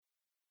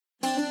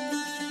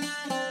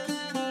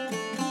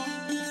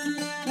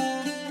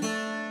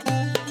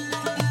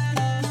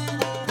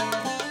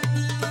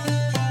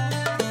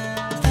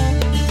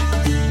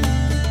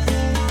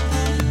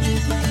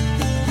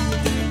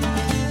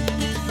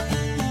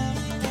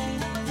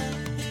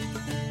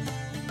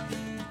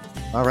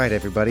All right,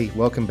 everybody,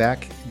 welcome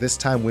back. This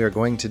time we are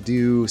going to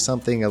do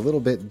something a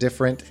little bit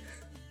different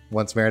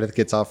once Meredith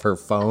gets off her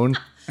phone.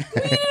 We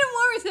didn't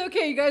worry. So,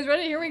 okay, you guys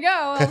ready? Here we go.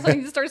 All of a sudden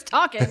he just starts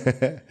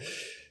talking.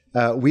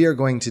 We are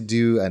going to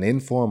do an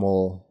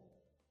informal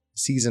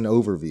season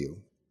overview.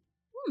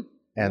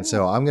 And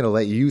so I'm going to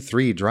let you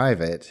three drive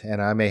it, and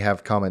I may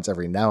have comments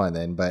every now and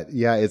then, but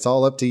yeah, it's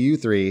all up to you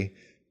three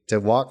to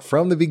walk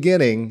from the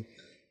beginning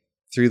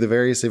through the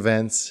various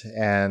events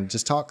and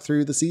just talk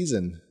through the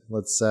season.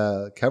 Let's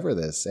cover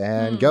this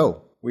and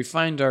go. We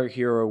find our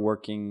hero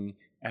working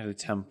at a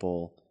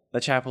temple,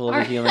 the Chapel of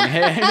the Healing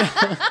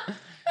Hand.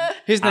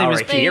 His name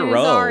is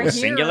hero,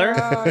 singular.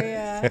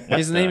 Yeah.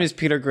 His name is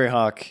Peter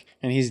Greyhawk,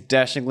 and he's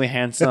dashingly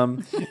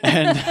handsome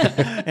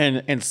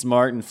and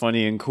smart and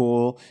funny and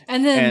cool.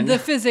 And then the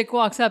physic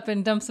walks up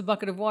and dumps a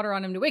bucket of water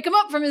on him to wake him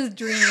up from his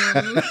dream.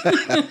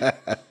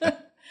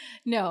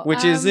 No,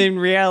 which is in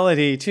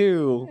reality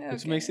too,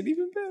 which makes it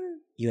even better.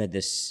 You had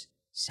this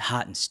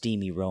hot and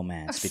steamy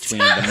romance between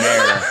the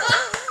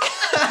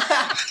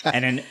mayor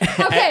and an.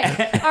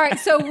 Okay, all right.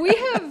 So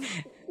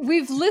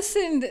we've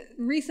listened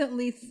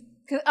recently.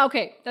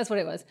 Okay, that's what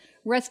it was.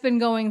 Rhett's been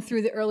going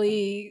through the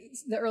early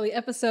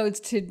episodes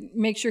to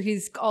make sure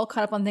he's all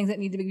caught up on things that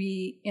need to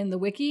be in the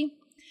wiki.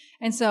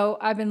 And so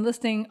I've been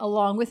listening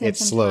along with him.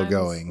 It's slow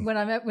going.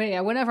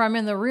 Whenever I'm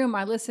in the room,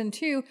 I listen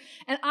too.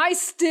 And I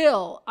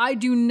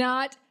do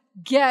not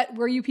get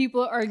where you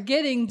people are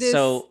getting this.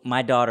 So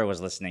my daughter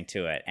was listening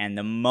to it, and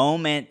the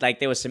moment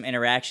there was some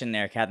interaction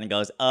there, Catherine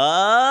goes,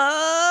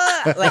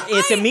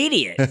 it's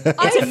immediate.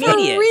 It's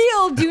immediate. For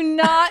real do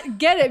not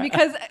get it,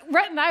 because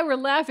Rhett and I were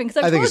laughing.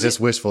 I think it's just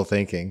wishful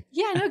thinking.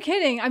 Yeah, no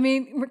kidding. I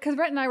mean, because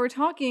Rhett and I were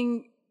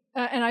talking,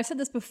 and I've said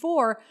this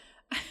before,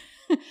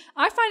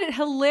 I find it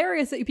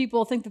hilarious that you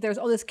people think that there's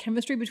all this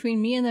chemistry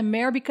between me and the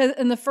mayor, because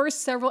in the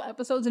first several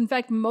episodes, in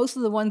fact, most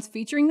of the ones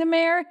featuring the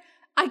mayor,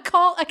 I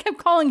kept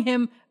calling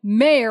him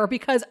Mayor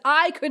because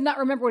I could not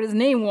remember what his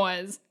name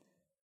was.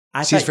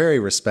 She's very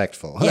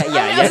respectful.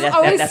 Yeah.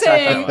 That's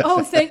saying,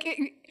 thank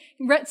you.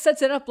 Rhett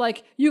sets it up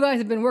like, you guys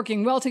have been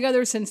working well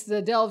together since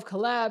the Delve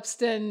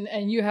collapsed,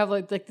 and you have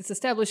like this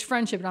established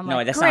friendship. And I'm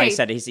like, that's great. not how he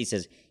said it. He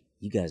says,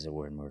 you guys have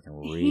been working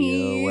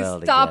real well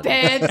Stop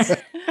together.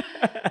 it.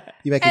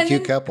 You make a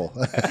cute couple.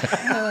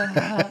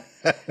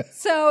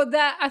 So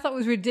that I thought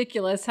was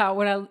ridiculous how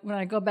when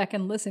I go back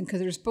and listen, because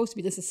there's supposed to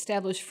be this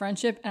established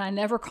friendship, and I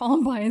never call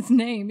him by his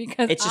name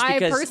because I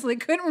personally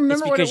couldn't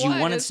remember what it was. It's because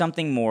you wanted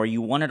something more.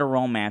 You wanted a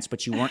romance,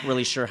 but you weren't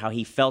really sure how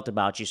he felt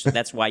about you, so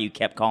that's why you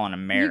kept calling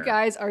him Mayor. You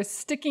guys are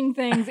sticking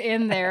things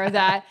in there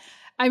that...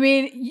 I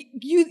mean,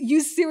 you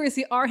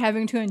seriously are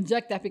having to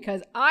inject that,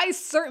 because I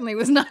certainly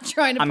was not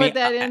trying to put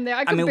that in there.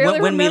 I mean,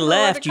 when we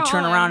left, you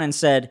turned around and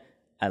said,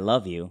 I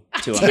love you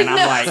to him. And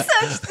I'm like,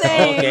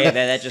 okay,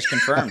 that just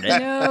confirmed it.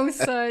 No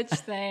such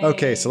thing.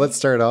 Okay, so let's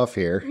start off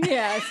here.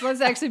 Yes,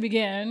 let's actually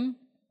begin.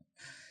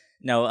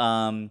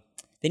 No,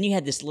 then you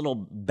had this little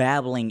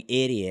babbling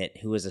idiot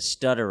who was a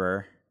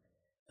stutterer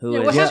who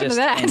was just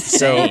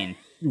insane.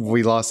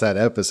 We lost that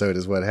episode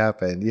is what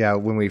happened. Yeah,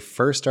 when we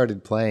first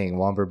started playing,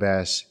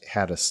 Womberbash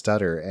had a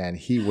stutter, and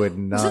he would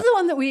not... Was this the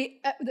one that we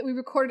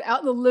recorded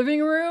out in the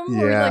living room?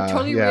 Where we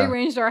totally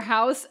rearranged our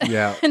house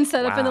and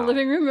set up in the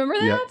living room? Remember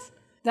that? Yep.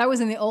 That was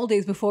in the old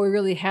days before we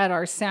really had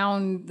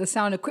the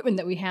sound equipment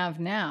that we have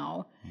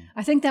now.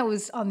 I think that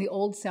was on the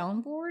old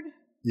soundboard.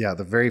 Yeah,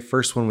 the very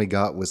first one we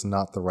got was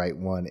not the right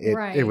one.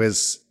 It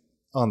was...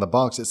 On the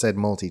box, it said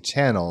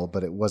multi-channel,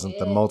 but it wasn't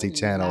the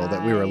multi-channel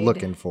that we were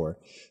looking for.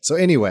 So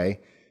anyway...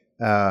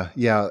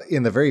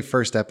 in the very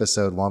first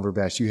episode,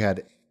 Womberbash, you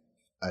had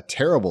a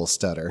terrible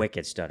stutter.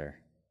 Wicked stutter.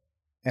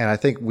 And I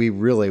think we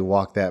really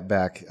walked that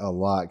back a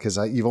lot, because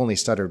you've only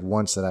stuttered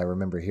once that I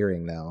remember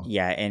hearing now.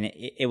 Yeah, and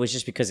it was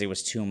just because it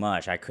was too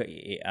much.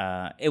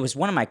 It was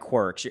one of my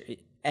quirks.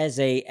 As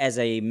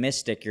a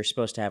mystic, you're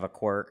supposed to have a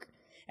quirk.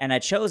 And I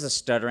chose a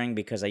stuttering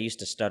because I used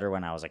to stutter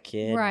when I was a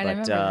kid. Right,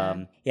 but I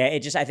remember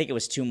that. I think it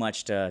was too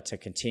much to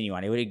continue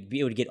on. It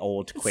would get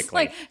old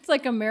quickly. It's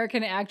like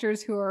American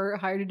actors who are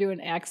hired to do an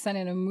accent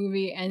in a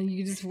movie, and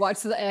you just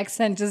watch the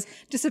accent just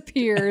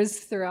disappears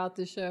throughout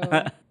the show.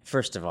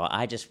 First of all,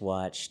 I just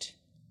watched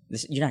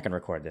this. You're not going to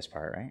record this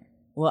part, right?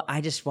 Well,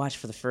 I just watched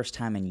for the first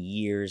time in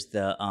years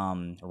the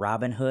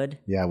Robin Hood.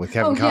 Yeah, with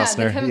Kevin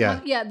Costner.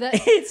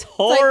 It's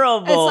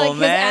horrible, it's like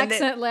man. His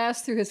accent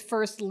lasts through his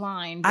first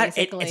line,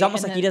 basically. It's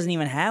almost like he doesn't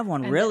even have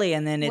one, really,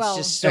 and then it's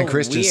just so And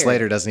Christian weird.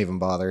 Slater doesn't even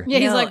bother. Yeah,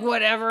 he's like,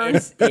 whatever.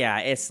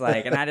 It's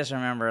like, and I just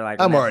remember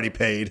I'm already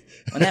paid.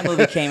 When that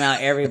movie came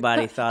out,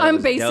 everybody thought I'm it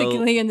was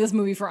basically dope. in this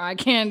movie for eye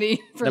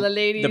candy for the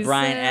ladies. The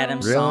Bryan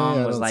Adams Really? song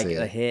I was don't like see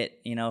a it.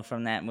 hit,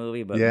 from that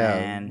movie, but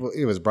man. Well,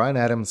 it was Bryan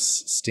Adams,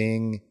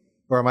 Sting...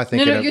 Or am I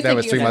thinking that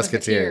was Three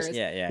Musketeers?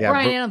 Yeah.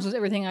 Bryan Adams was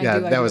everything I do. Yeah, I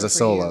that do was it a for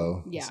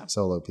solo, you. Yeah.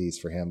 solo piece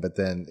for him. But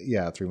then,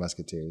 Three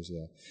Musketeers.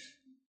 Yeah.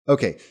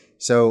 Okay,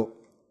 so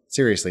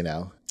seriously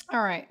now.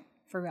 All right.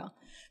 for real.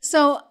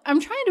 So I'm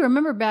trying to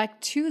remember back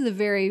to the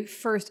very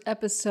first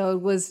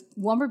episode. Was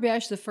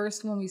Womberbash the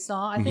first one we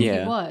saw? I think he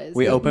was.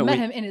 We met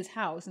him in his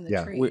house in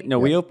the tree.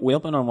 We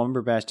open on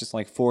Womberbash just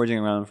like foraging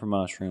around for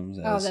mushrooms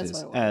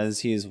as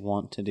he is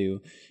wont to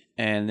do.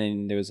 And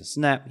then there was a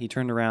snap. He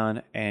turned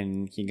around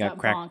and he got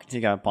cracked. Bonked. He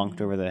got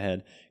bonked over the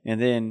head.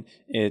 And then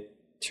it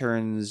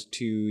turns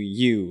to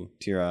you,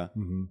 Tira,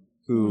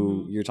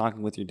 who you're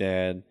talking with your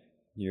dad.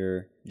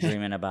 You're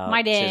dreaming about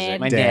My dad. Chiswick.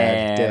 my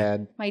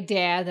dad. My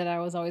dad that I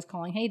was always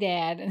calling, "Hey,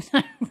 Dad," and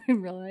I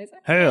didn't realize.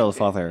 Hail,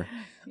 father.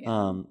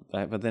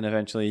 But then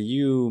eventually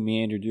you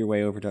meandered your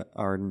way over to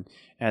Arden,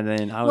 and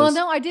then I was. Well,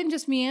 no, I didn't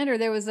just meander.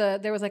 There was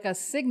like a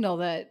signal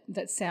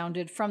that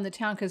sounded from the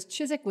town because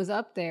Chiswick was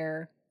up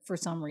there for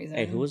some reason.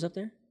 Hey, who was up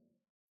there?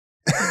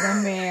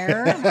 The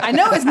mayor? I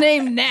know his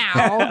name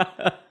now.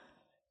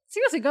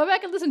 Seriously, go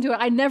back and listen to it.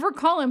 I never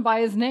call him by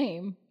his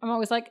name. I'm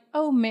always like,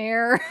 "Oh,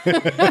 Mayor."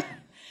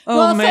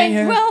 Thank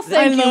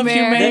you,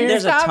 Mayor.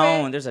 There's a Stop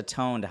tone. it. There's a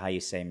tone to how you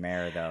say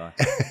mayor, though.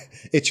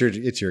 It's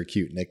your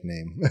cute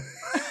nickname.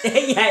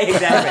 Yeah,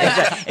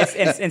 exactly.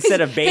 It's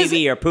instead of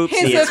baby or poopsie,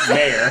 it's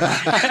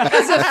mayor.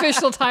 His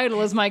official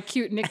title is my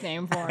cute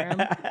nickname for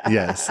him.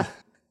 Yes.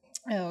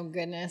 Oh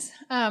goodness.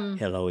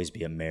 He'll always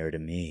be a mayor to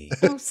me.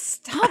 Oh,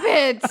 stop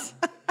it.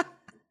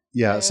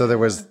 Yeah, so there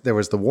was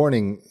the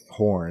warning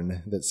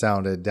horn that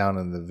sounded down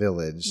in the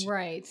village.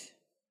 Right.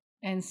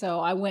 And so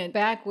I went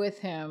back with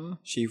him.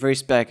 She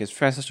raced back as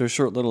fast as her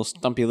short little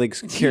stumpy legs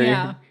could carry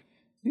Yeah. her.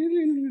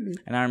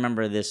 And I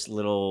remember this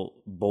little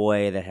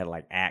boy that had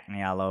like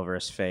acne all over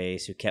his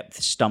face, who kept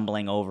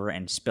stumbling over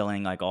and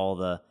spilling like all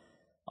the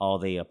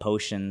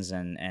potions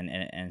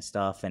and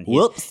stuff. And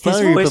Whoops, his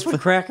sorry, voice but-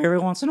 would crack every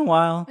once in a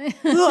while.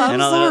 I'm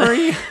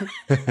sorry.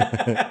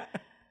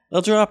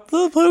 They'll drop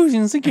the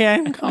potions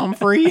again,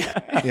 Comfrey.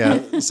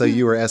 Yeah, so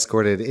you were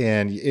escorted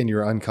in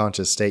your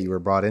unconscious state. You were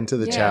brought into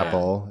the Yeah.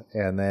 chapel,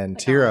 and then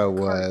Tira cart.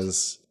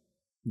 was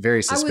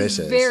very suspicious.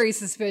 I was very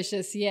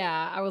suspicious.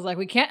 Yeah. I was like,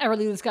 we can't ever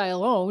leave this guy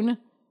alone.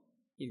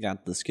 You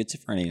got the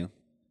schizophrenia.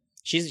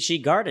 She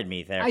guarded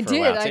me there. I for a did.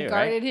 while I too,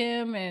 guarded right?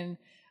 him, and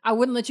I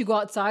wouldn't let you go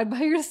outside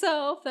by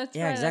yourself. That's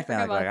Yeah, right. exactly. I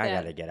I forgot like, about I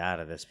that. got to get out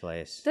of this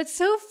place. That's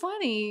so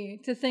funny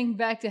to think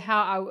back to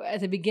how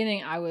at the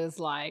beginning I was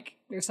like,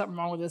 "There's something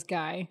wrong with this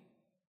guy,"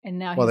 and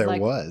now Well, he's there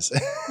like, was.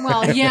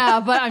 "Well, yeah,"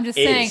 but I'm just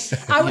saying, Is.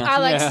 I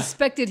Yeah.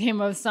 suspected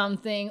him of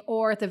something,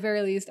 or at the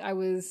very least, I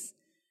was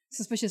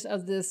suspicious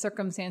of the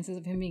circumstances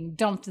of him being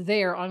dumped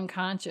there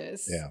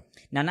unconscious. Yeah.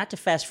 Now, not to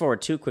fast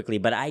forward too quickly,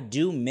 but I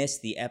do miss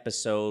the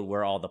episode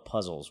where all the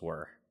puzzles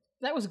were.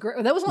 That was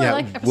great. That was only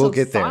like episode we'll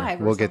get there.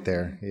 5 or We'll get something.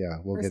 there. Yeah,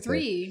 we'll Or get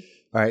 3.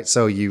 there. All right,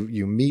 so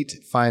you meet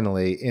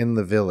finally in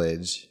the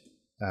village.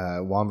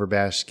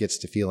 Womberbash gets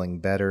to feeling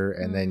better,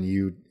 and then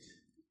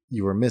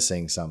you were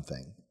missing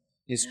something.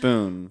 His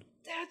spoon.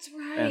 That's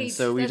right. And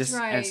so we That's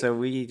right. and so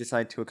we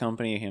decide to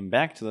accompany him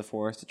back to the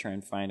forest to try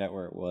and find out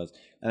where it was.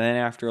 And then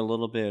after a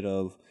little bit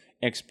of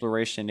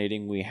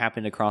explorationating, we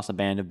happened across a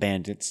band of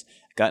bandits,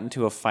 got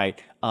into a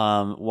fight.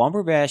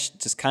 Womberbash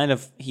just kind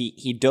of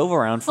he dove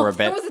around for a bit.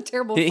 That was a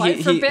terrible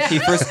fight for Bash. He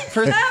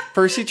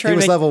first he tried He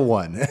was to make, level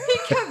 1.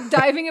 He kept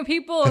diving at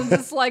people and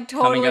just like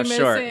totally up missing.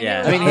 short, It yeah.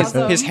 was I mean,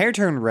 awesome. his hair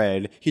turned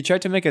red. He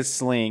tried to make a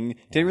sling.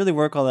 Didn't really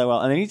work all that well.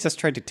 And then he just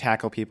tried to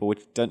tackle people,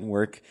 which doesn't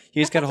work.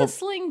 He just got a The whole...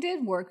 sling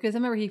did work because I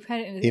remember he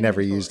had it in his He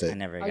never inventory. used it. I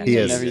never Oh, got you He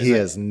did? has Never used he it.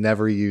 has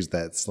never used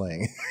that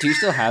sling. Do you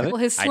still have it?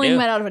 Well, his I sling do.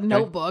 went out of a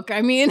notebook.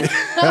 I mean,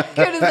 how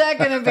good is that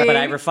going to be? But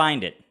I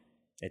refined it.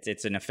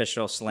 It's an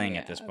official sling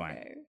at this point.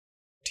 Okay.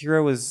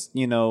 Tira was,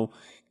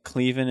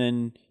 cleaving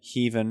and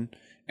heaving.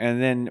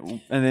 And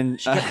then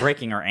She kept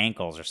breaking her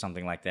ankles or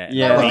something like that.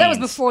 Yeah. That was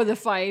Veins. before the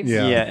fight.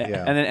 Yeah.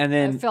 And I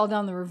then fell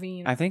down the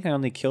ravine. I think I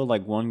only killed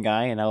like one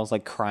guy, and I was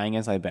like crying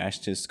as I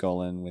bashed his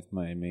skull in with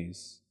my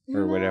mace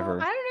or whatever.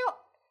 I don't know.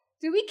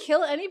 Did we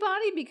kill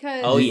anybody?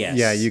 Because Oh, yes.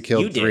 Yeah, you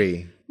killed You did.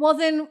 3.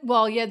 Then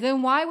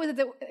why was it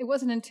that it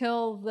wasn't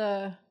until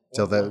the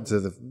So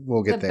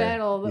we'll get the there.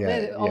 battle Yeah,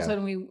 that all of a yeah.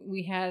 sudden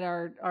we had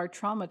our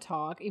trauma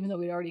talk, even though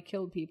we'd already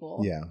killed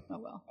people. Yeah. Oh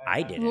well.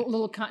 I did it.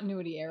 Little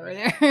continuity error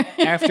there.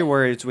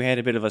 Afterwards, we had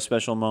a bit of a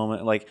special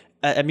moment. Like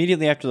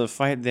immediately after the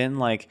fight, then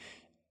like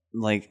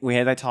we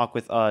had that talk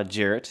with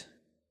Jarrett,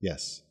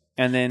 Yes.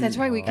 and then That's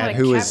right. We And kind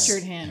who of is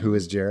captured him. who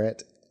is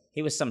Jarrett?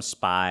 He was some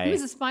spy. He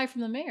was a spy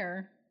from the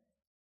mayor.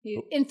 He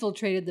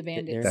infiltrated the There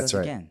bandits. it That's goes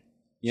right. again.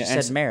 Yeah, She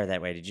and said mayor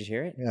that way. Did you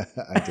hear it? Yeah,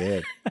 I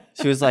did.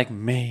 she was like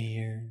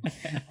mayor.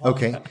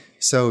 Okay,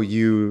 so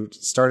you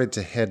started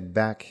to head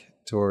back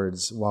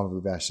towards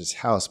Womberbash's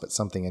house, but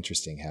something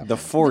interesting happened. The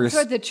forest.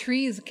 But the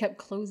trees kept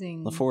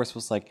closing. The forest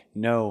was like,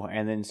 no.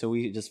 And then so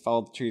we just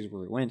followed the trees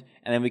where we went.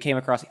 And then we came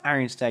across the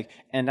iron stag.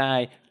 And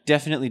I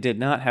definitely did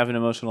not have an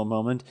emotional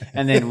moment.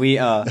 And then we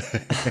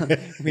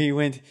we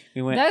went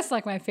That's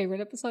like my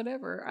favorite episode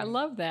ever. I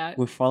love that.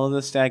 we followed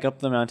the stag up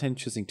the mountain,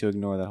 choosing to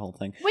ignore that whole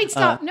thing. Wait,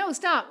 stop. No,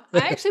 stop. I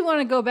actually want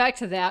to go back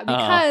to that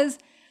because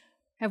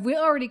have we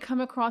already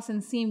come across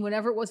and seen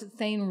whatever it was that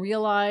Thane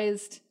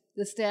realized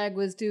the stag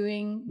was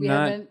doing? We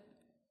Not- haven't.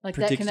 Like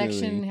that connection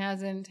Particularly-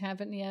 hasn't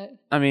happened yet.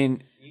 I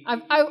mean,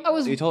 I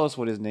was you told us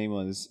what his name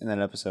was in that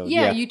episode.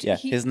 Yeah,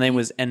 His name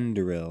was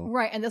Enderil.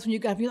 right, and that's when you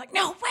got to be like,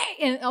 no way.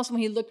 And also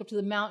when he looked up to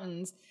the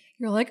mountains,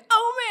 you're like,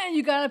 oh man,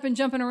 you got up and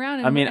jumping around.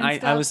 And, I mean, and I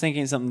stuff. was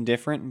thinking something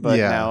different, but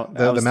now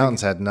the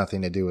mountains had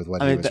nothing to do with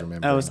what he was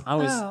remembering.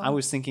 I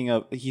was thinking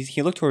of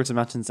he looked towards the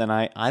mountains, and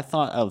I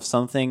thought of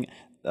something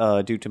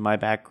due to my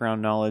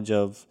background knowledge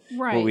of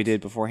what we Right.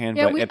 did beforehand,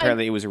 Yeah, but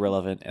apparently it was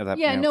irrelevant at that.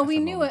 Yeah, no, we at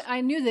that knew moment. it.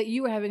 I knew that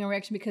you were having a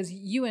reaction because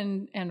you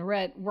and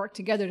Rhett worked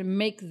together to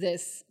make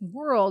this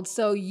world.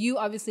 So you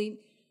obviously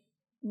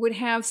would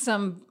have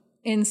some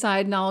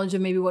inside knowledge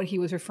of maybe what he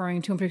was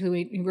referring to, and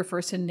particularly when he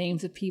refers to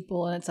names of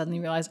people, and then suddenly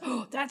you realize,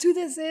 oh, that's who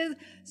this is.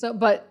 So,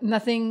 but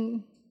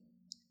nothing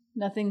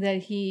that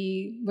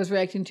he was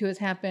reacting to has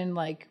happened.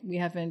 Like we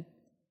haven't.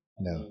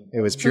 No, it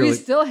was So we purely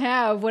still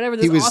have whatever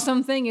this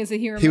awesome thing is that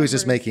he remembers. he was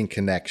just making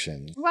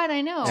connections, Right,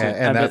 I know.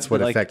 and I that's bet,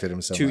 what like, affected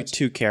him so much.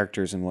 Two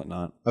characters and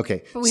whatnot.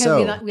 Okay, But we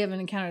so haven't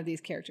encountered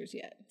these characters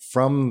yet.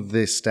 from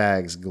the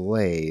Stag's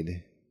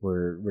Glade,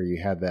 where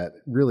you had that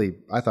really,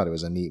 I thought it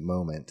was a neat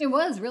moment. It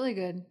was really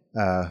good.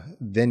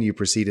 Then you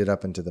proceeded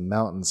up into the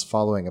mountains,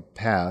 following a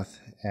path.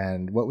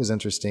 And what was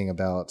interesting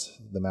about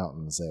the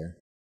mountains there?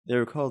 They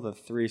were called the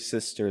Three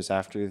Sisters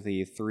after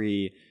the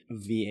three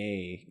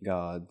VA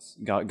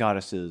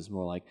goddesses,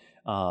 more like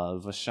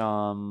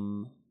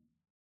Vasham.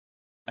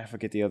 I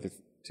forget the other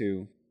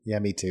two. Yeah,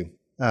 me too.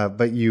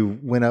 But you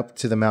went up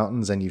to the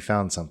mountains and you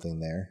found something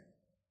there.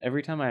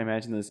 Every time I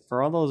imagine this,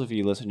 for all those of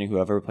you listening who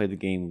have ever played the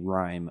game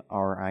Rime,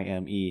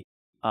 R-I-M-E,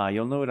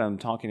 you'll know what I'm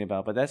talking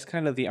about, but that's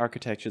kind of the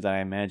architecture that I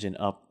imagine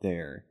up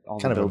there. All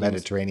Kind the of a buildings.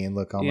 Mediterranean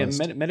look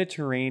almost. Yeah,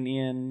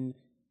 Mediterranean.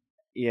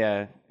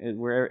 Yeah,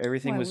 where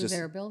everything Why, was just.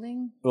 there a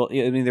building? Well,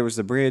 yeah, I mean, there was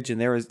the bridge,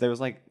 and there was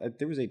like a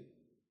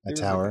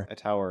tower. a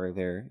tower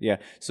there. Yeah,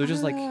 so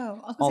just like Oh,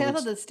 I was all gonna say, I the-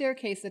 thought the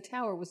staircase, the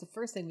tower, was the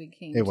first thing we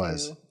came It to.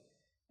 was.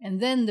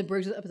 And then the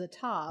bridge was up at the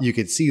top. You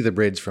could see the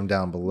bridge from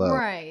down below.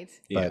 Right.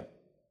 But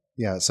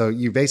yeah, so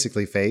you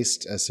basically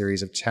faced a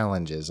series of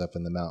challenges up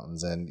in the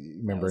mountains. And you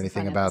remember was a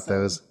anything fun about episode.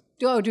 those?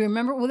 Oh, do you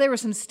remember? Well, there were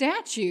some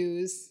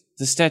statues.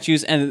 the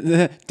statues and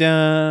the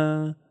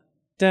da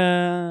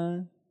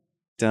da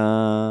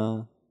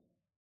da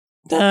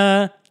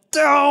da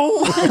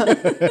da.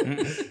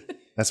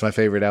 That's my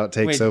favorite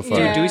outtake Wait, so far.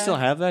 Yeah. do we still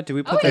have that? Do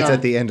we put Oh, that It's on?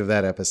 at the end of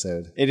that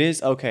episode. It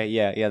is okay.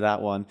 Yeah,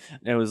 that one.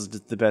 It was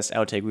the best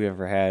outtake we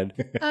ever had.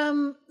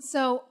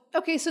 So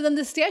then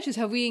the statues,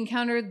 have we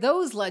encountered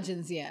those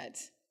legends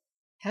yet?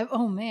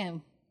 Oh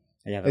man.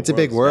 Yeah, It's a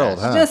big world, I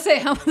was huh? gonna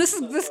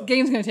say this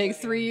game's gonna take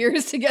 3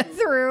 years to get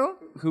through.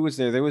 Who was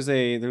there? There was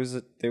a There was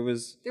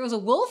a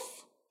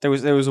wolf. There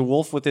was a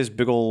wolf with this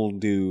big old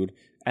dude,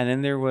 and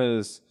then there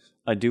was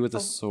a dude with a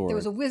sword. There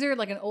was a wizard,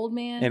 like an old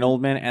man. an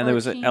old man, and or there a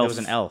was an king. elf. There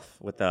was an elf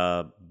with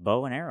a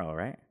bow and arrow,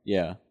 right?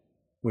 Yeah,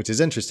 Which is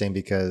interesting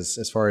because,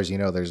 as far as you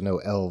know, there's no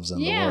elves in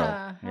the world.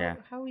 Yeah. Yeah.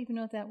 How do we even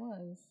know what that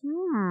was?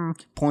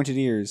 pointed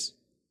ears.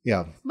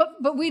 Yeah.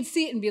 But we'd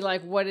see it and be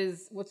like,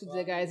 what's with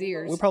the guy's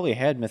ears? We probably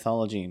had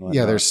mythology and whatnot.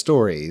 Yeah, there's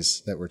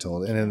stories that were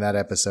told. And in that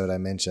episode, I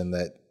mentioned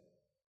that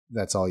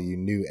that's all you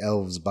knew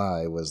elves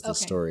by was the Okay.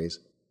 stories.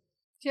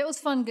 Yeah, it was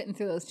fun getting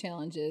through those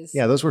challenges.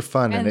 Yeah, those were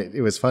fun, and And-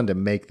 it was fun to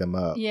make them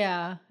up.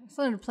 Yeah, it's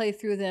fun to play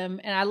through them,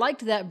 and I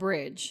liked that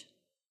bridge.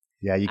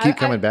 Yeah, you keep I-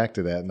 coming back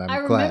to that, and I'm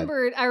I glad.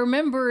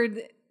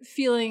 remembered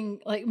feeling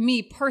like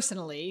me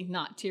personally,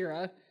 not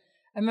Tira.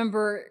 I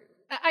remember.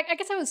 I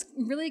guess I was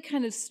really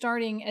kind of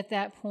starting at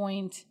that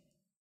point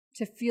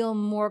to feel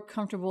more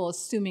comfortable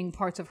assuming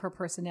parts of her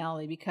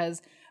personality, because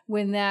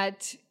when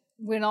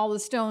all the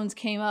stones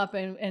came up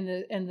and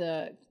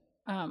the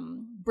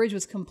bridge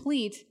was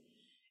complete,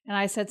 and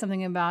I said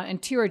something about,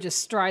 and Tira just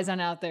strides on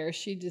out there.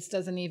 She just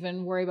doesn't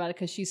even worry about it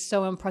because she's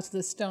so impressed with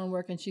the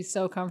stonework and she's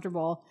so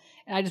comfortable.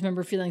 And I just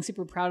remember feeling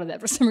super proud of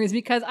that for some reason,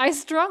 because I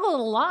struggled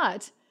a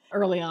lot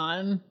early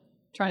on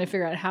trying to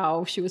figure out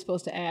how she was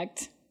supposed to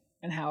act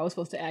and how I was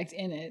supposed to act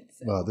in it.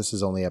 So. Well, this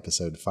is only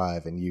episode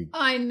 5, and you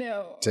I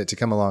know. to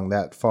come along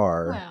that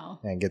far Wow.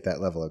 and get that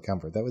level of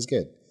comfort, that was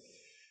good.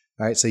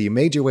 All right, so you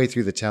made your way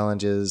through the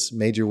challenges,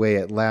 made your way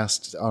at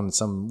last on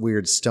some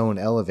weird stone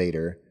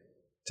elevator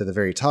to the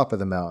very top of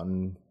the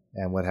mountain,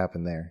 and what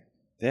happened there?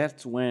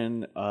 That's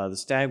when the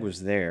stag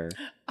was there.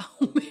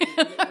 Oh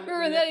man, I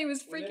remember that. He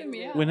was freaking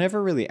me out. We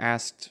never really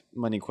asked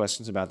many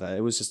questions about that.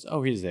 It was just,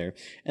 oh, he's there.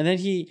 And then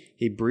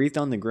he breathed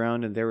on the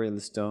ground, and there were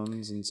the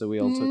stones, and so we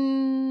all took.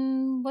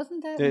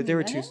 Wasn't that? There, when there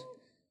were we two. met him?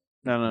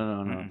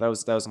 No. That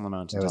was on the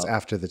mountain. That was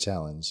after the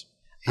challenge.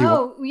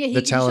 Oh, yeah.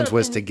 The challenge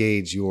was to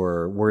gauge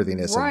your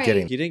worthiness Right. of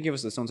getting. He didn't give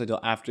us the stones until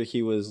after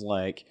he was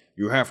like,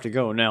 "You have to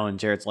go now," and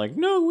Jared's like,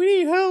 "No, we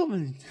need help."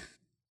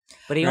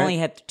 But he Right. only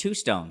had 2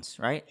 stones,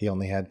 right? He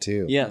only had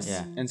 2. Yes.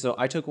 Yeah. And so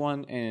I took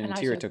one, and And I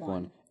Tira took took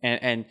one. one,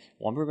 and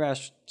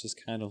Womberbash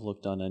just kind of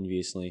looked on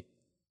enviously.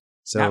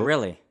 So Not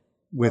really.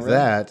 with Not really?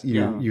 that,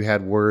 Yeah. you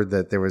had word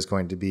that there was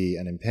going to be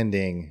an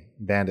impending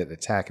bandit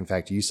attack. In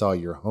fact, you saw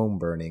your home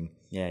burning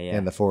Yeah.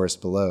 in the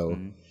forest below.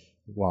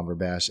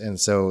 Womberbash. And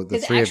so the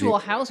His three of actual you,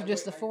 house or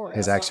just the forest?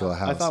 his actual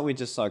house. I thought we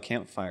just saw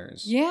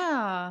campfires.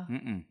 Yeah.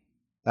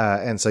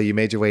 And so you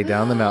made your way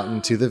down the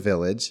mountain to the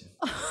village.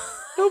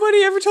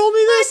 Nobody ever told me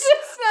this.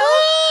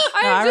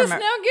 I'm just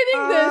remember- now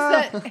getting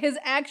this. That his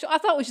actual, I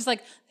thought it was just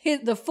like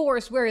the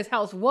forest where his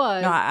house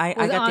was. No, I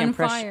was got the on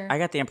impression. fire. I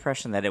got the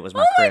impression that it was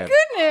my Oh my crib.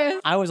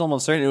 goodness! I was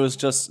almost certain it was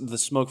just the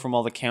smoke from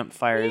all the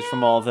campfires,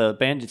 from all the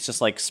bandits,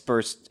 just like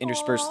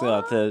interspersed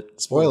throughout the.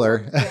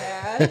 Spoiler.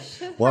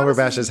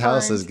 Womberbash's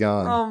house is burned.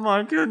 gone. Oh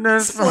my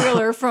goodness!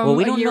 Spoiler from Well,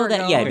 we a don't year know that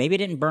ago. yet. Maybe it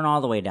didn't burn all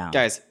the way down.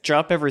 Guys,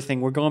 drop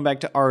everything. We're going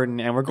back to Arden,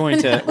 and we're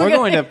going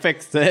to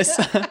fix this.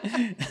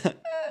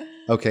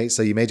 Okay,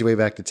 so you made your way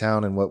back to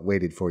town, and what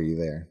waited for you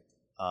there?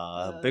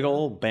 Big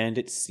old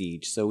bandit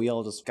siege. So we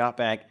all just got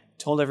back,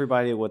 told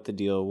everybody what the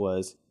deal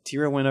was.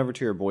 Tira went over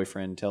to her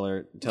boyfriend,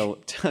 told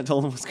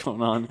him what's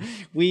going on.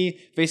 We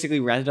basically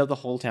ratted up the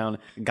whole town,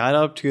 got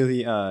up to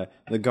the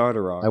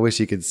Garderock. I wish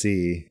you could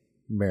see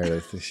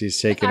Meredith. She's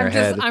shaking her I'm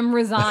head. I'm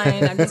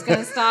resigned. I'm just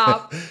gonna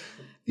stop. You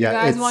Yeah,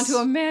 guys it's- want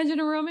to imagine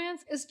a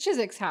romance? It's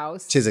Chiswick's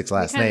house. Chiswick's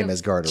last kind name of-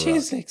 is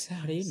Garderock.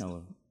 How do you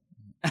know?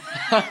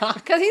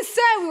 Because he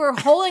said we were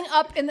holding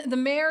up in the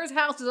mayor's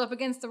house was up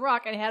against the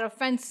rock and it had a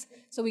fence,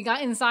 so we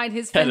got inside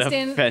his Had a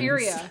fenced-in fence.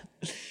 area.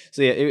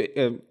 So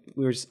yeah,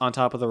 we were just on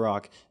top of the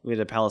rock. We had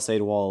a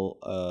palisade wall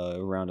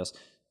around us.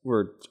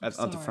 We're at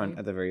the front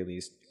at the very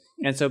least.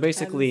 And so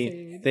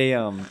basically, they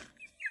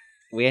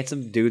we had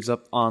some dudes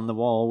up on the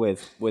wall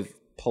with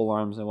pole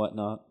arms and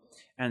whatnot.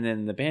 And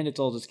then the bandits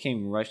all just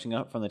came rushing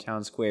up from the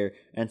town square.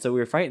 And so we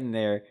were fighting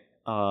there.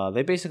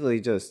 They basically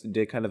just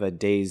did kind of a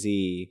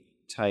DayZ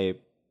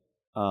type.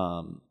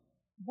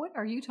 What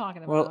are you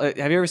talking about? Well, have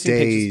you ever seen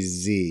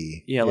pictures?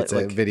 DayZ. Yeah, it's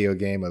like- a video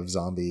game of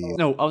zombie.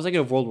 No, I was thinking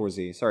of World War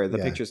Z. Sorry, the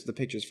Yeah.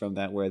 pictures from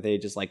that where they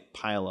just like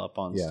pile up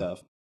on Yeah.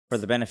 stuff. For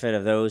the benefit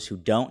of those who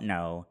don't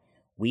know,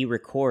 we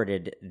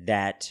recorded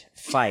that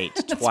fight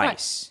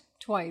twice.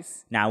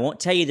 Twice. Now, I won't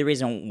tell you the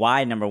reason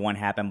why number one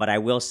happened, but I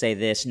will say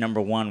this: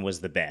 number one was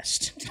the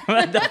best.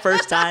 The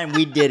first time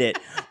we did it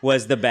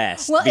was the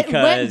best. Well, it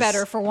because went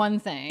better for one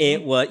thing.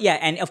 It was, yeah,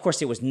 and of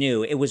course it was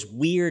new. It was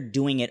weird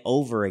doing it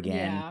over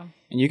again. Yeah.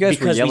 And you guys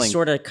Because were we yelling.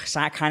 sort of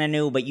kind of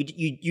knew, but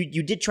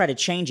you did try to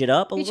change it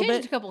up a We little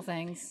changed bit. a couple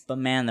things. But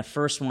man, the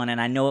first one,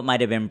 and I know it might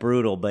have been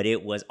brutal, but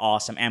it was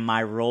awesome, and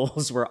my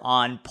rolls were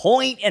on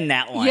point in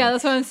that one. Yeah,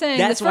 that's what I'm saying.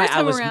 That's the why first I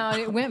time was- around,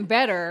 it went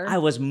better. I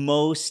was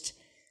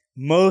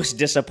most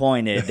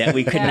disappointed that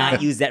we could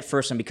not use that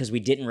first one because we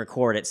didn't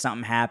record it.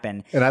 Something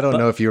happened. And I don't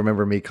know if you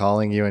remember me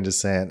calling you and just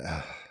saying,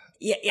 "Ugh."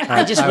 Yeah,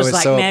 I just I was was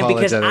like, so man,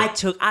 because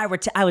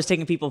apologetic. I was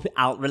taking people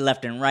out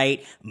left and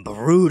right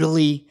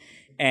brutally,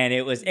 and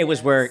it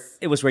was where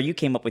you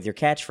came up with your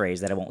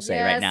catchphrase that I won't say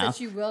yes, right now. that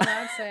you will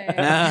not say.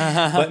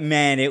 But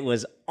man, it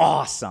was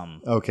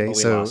awesome. Okay, But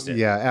we so lost it.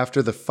 yeah,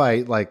 after the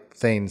fight, like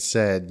Thane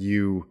said,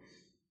 you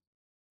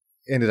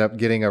ended up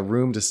getting a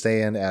room to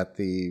stay in at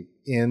the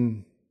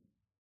inn.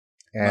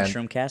 And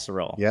Mushroom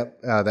casserole.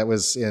 Yep, that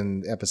was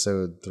in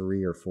episode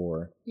 3 or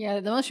 4. Yeah,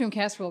 the mushroom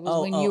casserole was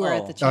Oh, when oh, you were oh.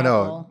 at the Oh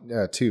chapel.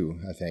 no, 2,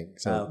 I think.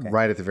 So Oh, okay.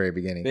 right at the very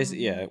beginning.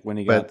 Basically, yeah, when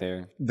he But got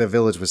there. the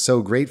village was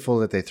so grateful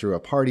that they threw a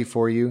party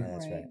for you,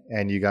 That's right.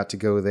 and you got to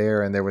go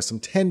there. And there was some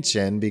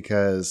tension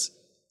because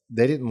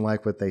they didn't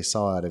like what they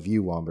saw out of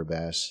you,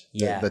 Womberbash.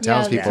 Yeah. The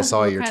townspeople Yeah,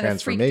 saw people your were kinda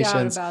freaked out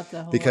transformations about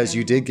the whole because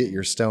you did animal get thing.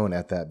 your stone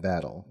at that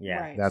battle. Yeah.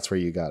 Right. That's where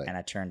you got it. And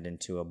I turned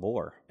into a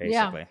boar,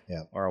 Yeah. basically.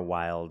 Yeah. Or a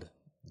wild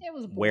It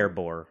was a wereboar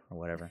or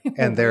whatever.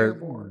 And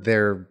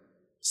their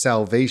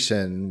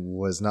salvation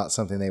was not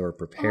something they were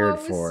prepared oh, it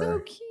was for. so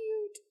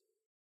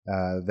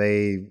cute.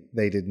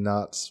 They did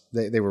not.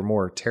 They were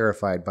more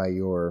terrified by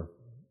your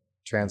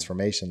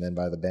transformation than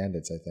by the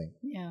bandits, I think.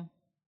 Yeah.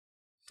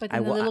 But I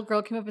then the wa- little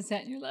girl came up and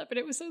sat in your lap, and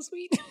it was so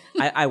sweet.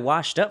 I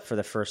washed up for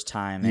the first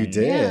time You in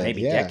did,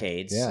 maybe yeah,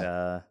 decades.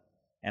 yeah.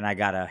 And I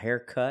got a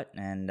haircut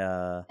and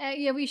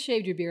Yeah, we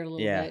shaved your beard a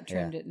little Yeah, bit,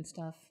 trimmed it and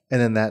stuff. And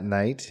then that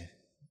night,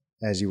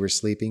 as you were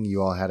sleeping, you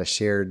all had a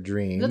shared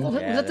dream. Was that,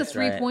 Yeah, was that the that's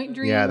right. 3-point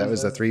dream? Yeah, that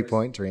was a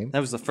 3-point dream. That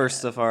was the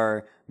first of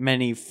our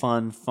many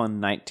fun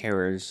night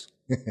terrors.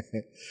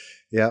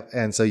 Yep.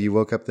 And so you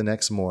woke up the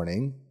next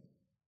morning,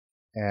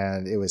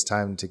 and it was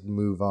time to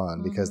move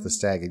on because the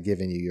stag had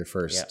given you your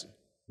first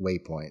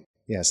waypoint.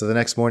 Yeah. So the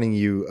next morning,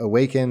 you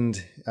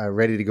awakened,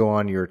 ready to go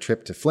on your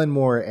trip to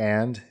Flinmore,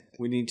 and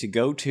We need to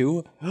go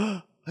to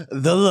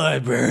the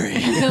library.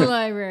 the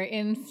library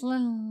in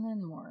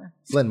Flinmore.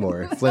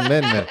 Flinmore.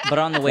 but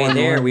on the way One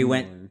there more. we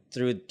went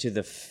through to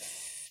the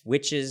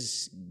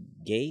witch's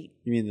gate.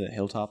 You mean the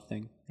hilltop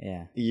thing?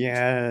 Yeah.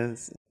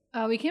 Yes.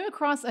 We came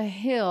across a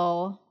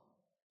hill.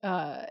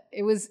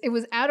 It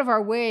was out of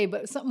our way,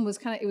 but something was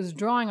it was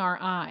drawing our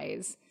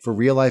eyes. For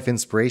real life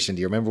inspiration,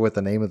 do you remember what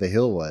the name of the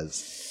hill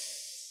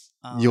was?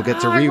 You'll get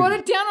to I wrote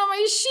it down on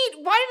my sheet.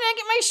 Why didn't I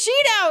get my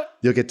sheet out?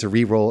 You'll get to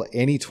re-roll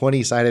any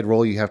 20-sided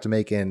roll you have to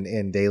make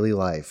in daily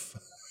life.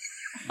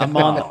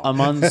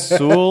 Amon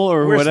Sul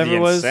or whatever it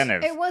was.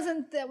 It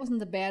wasn't. That wasn't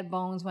the Bad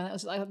Bones one. That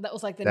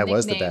was like the That nickname.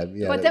 was the bad-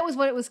 yeah, but that- that was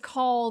what it was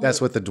called.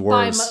 That's what the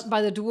dwarves-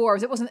 by the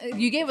dwarves. It wasn't.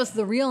 You gave us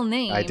the real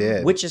name. I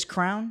did. Witch's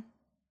crown?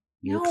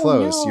 You're No,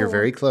 close. no. You're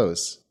very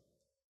close.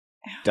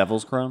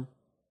 Devil's Crown.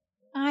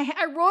 I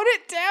wrote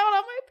it down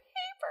on my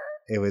paper.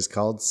 It was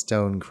called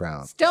Stone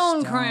Crown.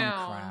 Stone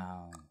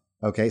Crown.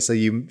 Okay, so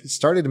you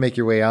started to make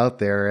your way out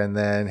there and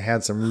then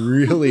had some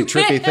really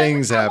trippy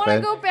things I want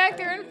happen. to go back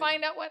there and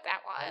find out what that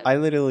was. I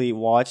literally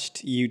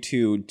watched you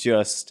two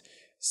just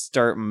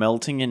start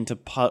melting into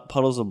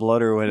puddles of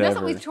blood or That's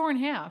whatever, what we tore in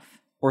half.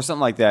 or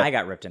something like that. I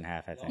got ripped in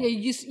half, I think. Yeah,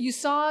 you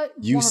saw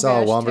You saw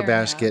tear in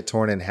Womberbash half. get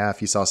torn in half.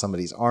 You saw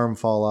somebody's arm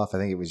fall off. I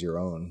think it was your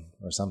own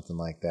or something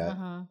like that.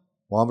 Uh-huh.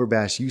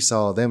 Womberbash, you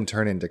saw them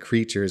turn into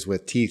creatures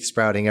with teeth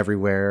sprouting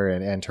everywhere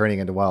and turning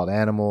into wild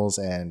animals.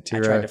 And I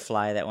Tira, tried to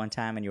fly that one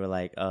time, and you were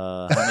like,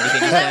 how many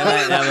can you say?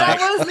 And I'm That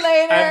like, was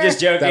later. I'm just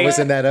joking. that was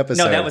in that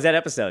episode. No, that was that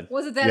episode.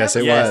 Was it that? Yes,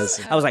 it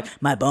episode? was. I was like,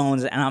 my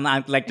bones, and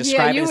I'm like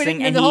describing you this would- thing,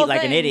 the and he whole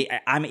like an thing. idiot.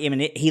 I'm even.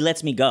 He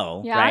lets me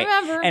go. Yeah, I right?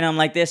 remember. And I'm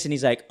like this, and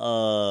he's like,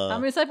 how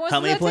many side points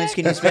How does many that points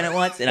take? can you spend at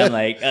once? And I'm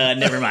like,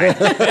 never mind.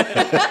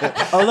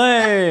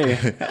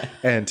 Olay!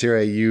 And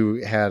Tira,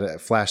 you had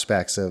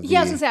flashbacks of Yeah,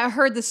 I was the, gonna say I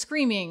heard the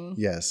screaming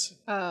yes.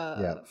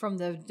 from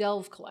the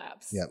delve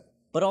collapse. Yep.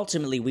 But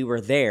ultimately, we were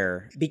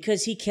there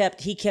because he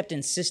kept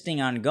insisting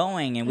on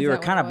going, and we Is were that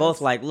what kind it of both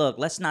was? like, "Look,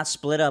 let's not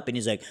split up." And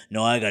he's like,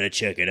 "No, I gotta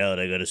check it out.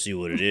 I gotta see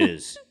what it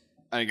is."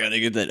 I gotta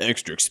get that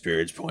extra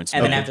experience points.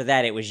 And then after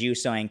that, it was you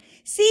saying,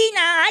 "See,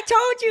 now I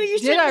told you. You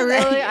should." Did I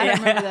really? I don't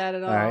remember that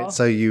at all. All right.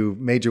 So you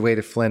made your way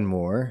to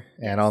Flynnmore,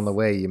 and on the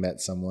way you met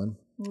someone.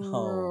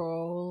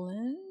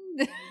 Roland.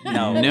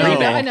 No, No.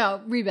 Rebeck, I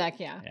know Rebeck.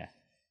 Yeah. Yeah.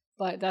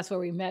 But that's where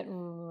we met.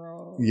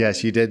 Roland.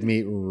 Yes, you did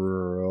meet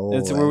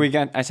Roland. That's where we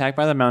got attacked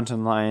by the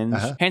mountain lions,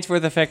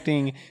 henceforth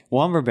affecting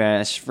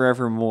Womberbash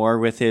forevermore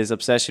with his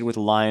obsession with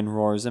lion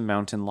roars and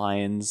mountain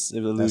lions. That's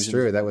illusions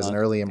true. and That was an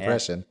whatnot. early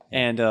impression.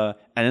 And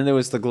then there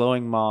was the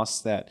glowing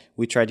moss that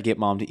we tried to get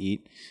Mom to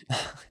eat.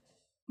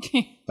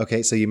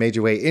 Okay, so you made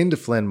your way into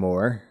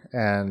Flynnmore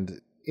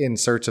and in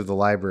search of the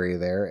library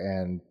there,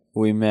 and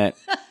We met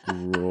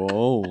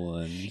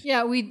Roland.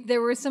 Yeah,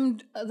 there were some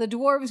the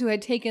dwarves who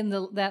had taken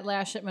that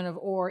last shipment of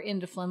ore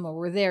into Flynnmore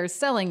were there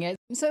selling it.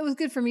 So it was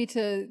good for me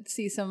to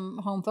see some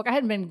home folk. I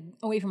hadn't been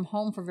away from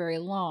home for very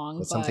long.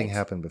 but something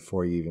happened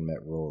before you even met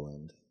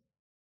Roland.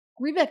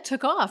 Rebeck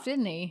took off,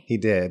 didn't he? He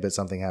did, but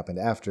something happened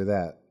after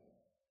that.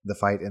 The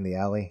fight in the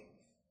alley.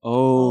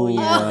 Oh,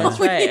 yeah. That's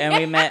right. And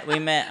we met.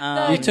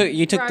 You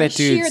took Where I that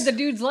sheared dude's. the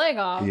dude's leg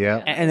off. Yeah.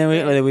 And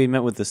then we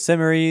met with the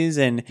Simmeries,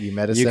 and You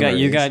met a you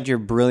Simmeries. got your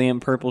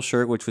brilliant purple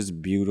shirt, which was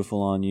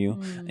beautiful on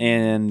you,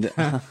 and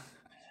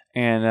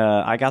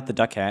I got the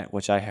duck hat,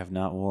 which I have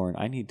not worn.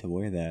 I need to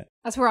wear that.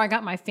 That's where I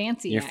got my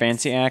fancy Your axe.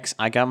 fancy axe.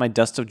 I got my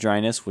dust of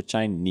dryness, which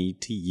I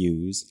need to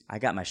use. I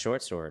got my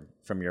short sword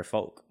from your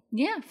folk.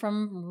 Yeah,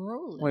 from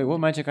Roland. Wait, what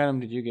magic item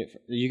did you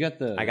get? You got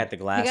the. I got the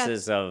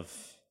glasses of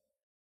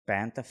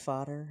bantha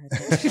fodder. I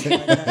think, something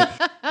like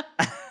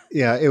that.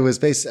 Yeah, it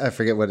was I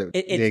forget what It-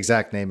 the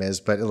exact name is,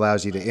 but it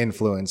allows you to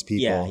influence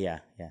people. Yeah.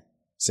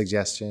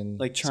 Suggestion.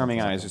 like charming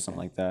something eyes or something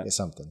like that. Yeah,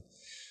 something.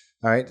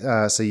 All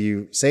right, so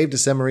you saved a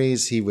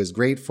Simmeries. He was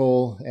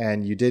grateful,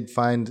 and you did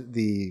find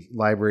the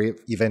library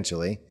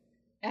eventually.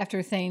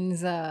 After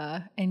Thane's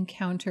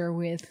encounter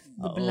with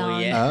the Oh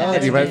blonde. Oh,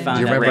 do you husband. remember- do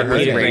you remember her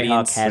Peter name?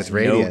 Greyhawk has With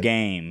Radiant. no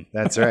game.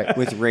 That's right.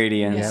 With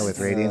radiance. Yeah, with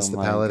Radiance Oh the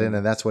my Paladin, goodness.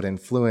 and that's what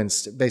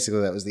influenced.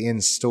 Basically, that was the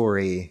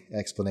in-story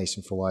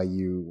explanation for why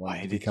you wanted Why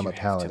to did become you a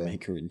have paladin. to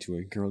make her into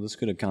a girl? This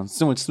could have gone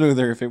so much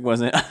smoother if it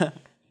wasn't. All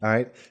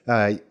right.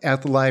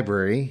 At the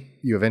library,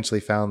 you eventually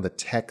found the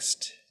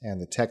text,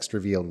 and the text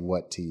revealed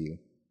what to you?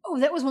 Oh,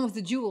 that was one with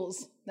the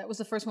jewels. That was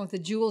the first one with the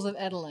jewels of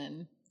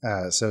Edelin.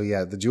 So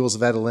yeah, the Jewels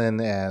of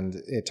Edelin, and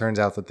it turns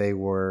out that they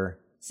were.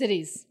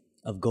 Cities.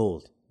 Of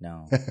gold.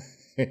 No.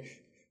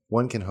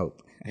 One can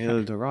hope.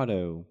 El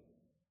Dorado.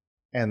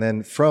 And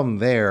then from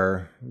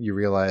there, you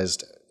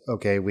realized,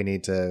 okay, we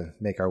need to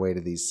make our way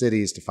to these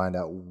cities to find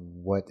out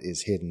what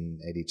is hidden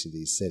at each of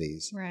these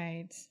cities.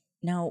 Right.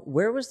 Now,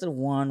 where was the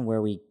one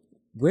where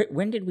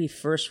when did we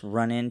first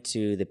run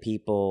into the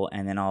people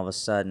and then all of a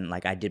sudden,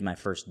 like I did my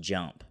first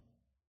jump?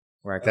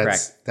 Where I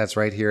cracked. That's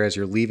right here as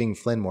you're leaving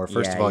Flynnmore.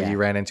 First Yeah, of all, yeah. you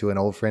ran into an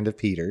old friend of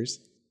Peter's,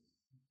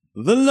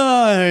 The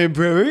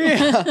library.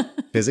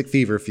 Physic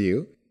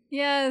Feverfew.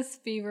 Yes,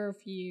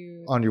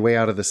 Feverfew. On your way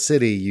out of the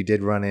city, you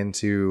did run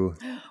into.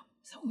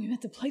 So we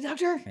met the plague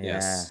doctor?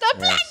 Yes. The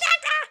plague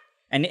doctor!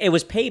 And it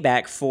was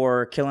payback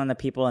for killing the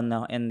people in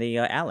the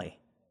alley.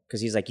 Because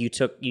he's like, you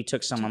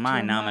took some of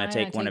mine, now I'm going to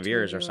take one of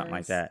yours or something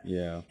like that.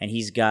 Yeah. And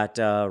he's got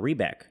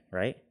Rebeck,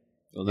 right?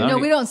 Well, No,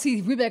 we don't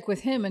see Rebeck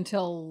with him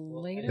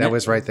until later. That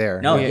was right there.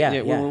 No, Yeah, yeah.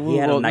 yeah, He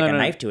had well, like no, a no.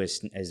 knife to his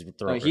throat.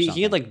 or he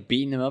something. had like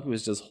beaten him up. He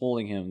was just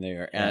holding him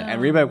there, and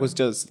Oh. Rebeck was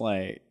just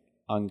like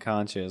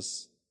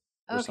unconscious.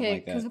 Or something Okay,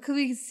 like that. because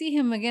we see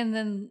him again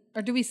then,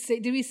 or did we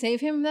save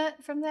him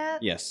from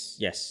that? Yes.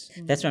 Yes.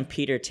 That's when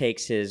Peter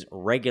takes his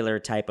regular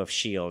type of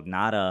shield,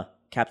 not a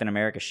Captain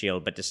America's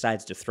shield, but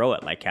decides to throw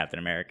it like Captain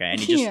America, and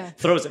he just Yeah.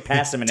 throws it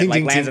past him, and Ting, it like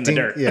ting, lands ting,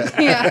 in the ting. dirt.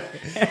 Yeah.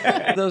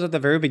 Yeah. That was at the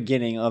very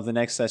beginning of the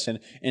next session,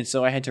 and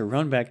so I had to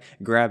run back,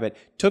 grab it,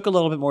 took a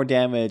little bit more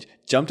damage,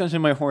 jumped onto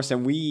my horse,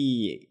 and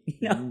we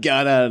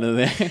got out of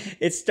there.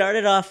 It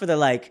started off with a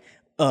like,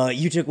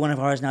 you took one of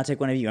ours, now I'll take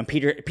one of you, and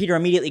Peter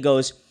immediately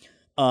goes,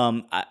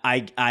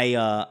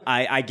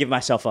 I give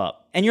myself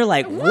up, and you're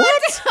like,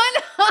 what?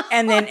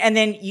 And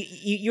then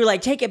you're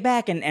like, take it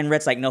back, and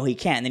Rhett's like, no, he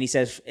can't. And then he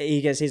says,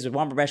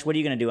 Womberbash, what are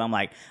you gonna do? I'm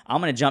like,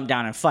 I'm gonna jump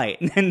down and fight.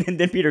 And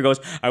then Peter goes,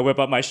 I whip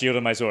up my shield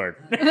and my sword.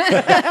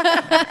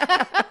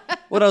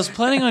 What I was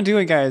planning on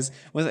doing, guys,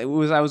 was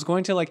I was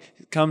going to like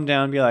come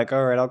down and be like,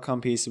 all right, I'll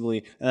come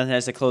peaceably, and then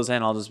as I close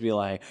in, I'll just be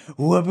like,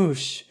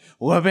 waboosh,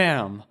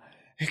 wabam,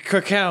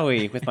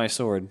 krakowie with my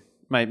sword.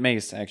 My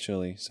mace,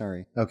 actually.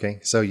 Sorry. Okay,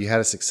 so you had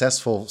a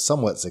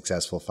somewhat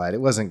successful fight.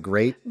 It wasn't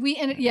great. We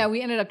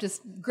ended up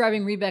just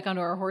grabbing Rebek onto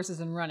our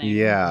horses and running.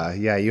 Yeah,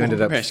 you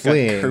ended up Womberbash got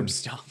fleeing. curb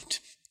stomped.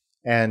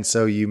 And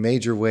so you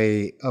made your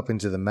way up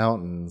into the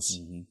mountains.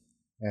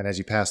 And as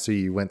you passed through,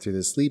 you went through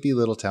this sleepy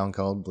little town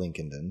called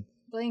Blinkenden.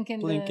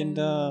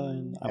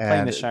 Blinkenden. I'm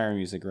playing the Shire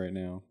music right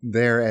now.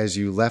 There, as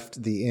you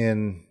left the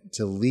inn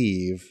to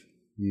leave,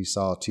 you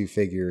saw two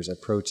figures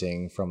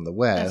approaching from the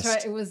west. That's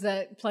right. It was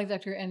that plague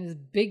doctor and his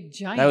big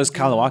giant. That was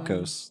dude.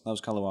 Kalawakos. That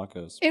was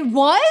Kalawakos. It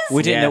was?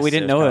 We didn't Yes, know. We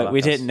didn't it was know it.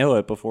 We Kalawakos. didn't know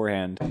it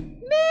beforehand.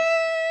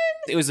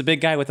 It was a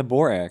big guy with a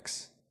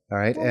borax. All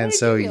right, Well, and when did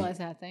so you realize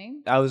that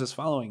thing? I was just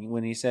following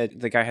when he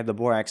said the guy had the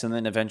borax, and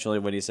then eventually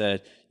when he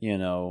said,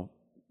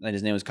 that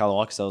his name was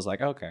Kalawakos, I was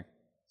like, okay,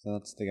 so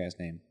that's the guy's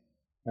name.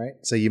 all right,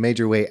 so you made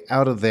your way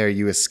out of there.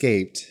 You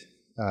escaped.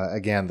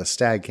 Again, the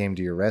stag came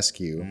to your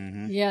rescue,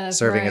 Yeah, that's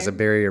serving right. as a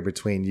barrier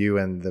between you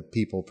and the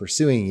people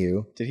pursuing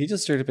you. Did he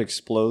just straight up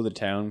explode the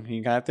town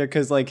he got there?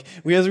 Because like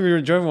as we were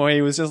driving away,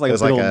 he was just like It a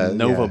was like little a-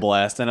 Nova yeah.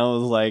 blast, and I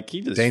was like,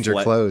 he just Danger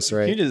close,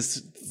 right? He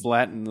just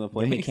flattened the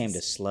place. Then we came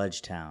to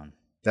Sludge Town.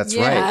 That's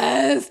right.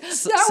 Yes,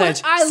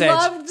 Sedge, I Sedge,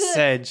 loved the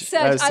Sedge.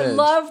 That was I Sedge.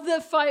 loved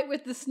the fight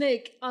with the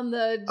snake on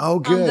the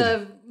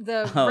good.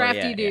 the Oh,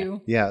 rafty yeah,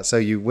 do. Yeah, so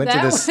you went That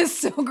to this. was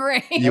so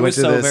great. You went was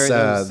to so this very-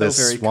 that was so this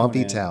very swampy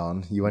Conan.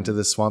 town. You went to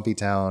this swampy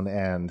town,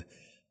 and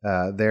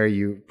there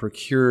you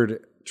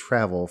procured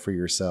travel for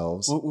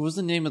yourselves. What was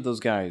the name of those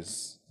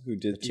guys who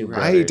did the two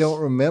I don't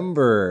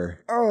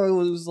remember. Oh, it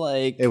was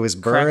like It was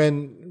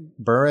Burin.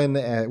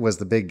 Burin was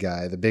the big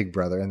guy, the big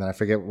brother, and then I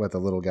forget what the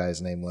little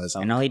guy's name was.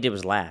 And all he did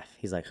was laugh.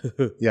 He's like,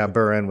 Yeah,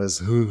 Burin was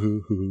hoo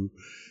hoo hoo.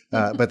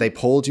 But they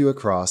pulled you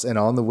across, and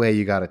on the way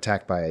you got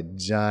attacked by a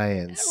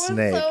giant That was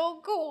snake.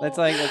 so cool. That's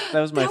like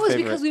that was my that was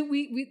favorite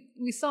because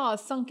we saw a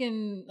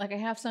sunken, like a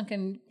half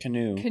sunken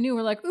canoe. canoe.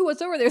 We're like, ooh,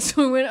 what's over there?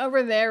 So we went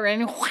over there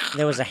and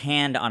there was a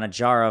hand on a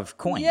jar of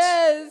coins.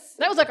 yes,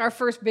 that was like our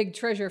first big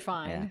treasure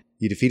find.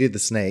 You defeated the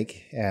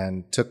snake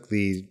and took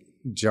the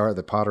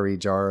pottery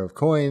jar of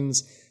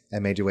coins,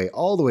 and made your way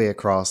all the way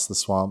across the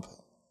swamp,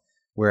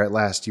 where at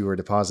last you were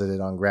deposited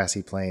on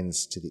grassy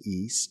plains to the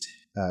east.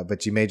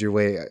 But you made your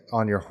way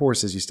on your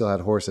horses. You still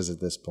had horses at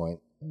this point.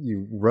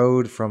 You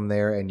rode from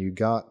there, and you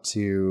got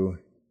to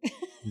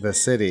the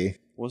city.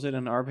 Was it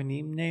an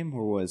Arbanim name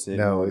or was it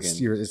No, Morgan?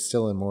 it's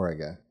still in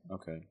Moraga.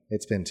 Okay.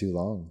 It's been too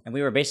long. And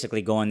we were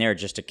basically going there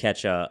just to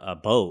catch a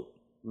boat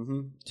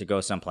to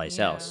go someplace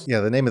Yeah. else. Yeah,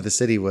 the name of the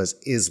city was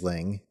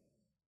Isling.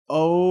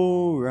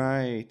 Oh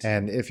right.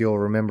 And if you'll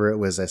remember, it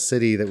was a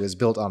city that was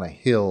built on a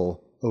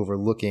hill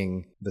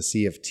overlooking the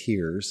Sea of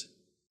Tears.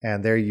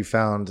 And there you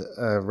found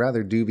a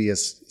rather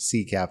dubious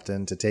sea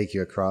captain to take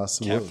you across.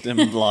 Captain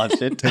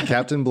Blodgett.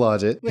 Captain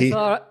Blodgett. With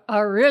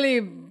a really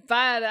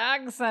bad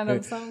accent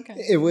of some kind.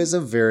 It was a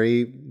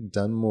very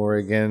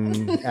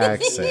Dunmorrigan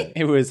accent.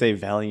 It was a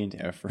valiant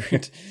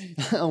effort.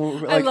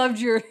 I loved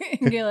your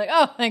you're like,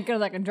 oh, thank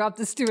God I can drop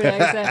this stupid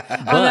accent.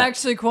 I'm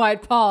actually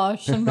quite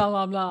posh and blah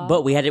blah blah.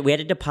 But we had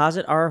to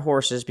deposit our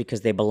horses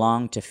because they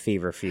belonged to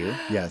Feverfew.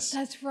 Yes.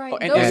 that's right.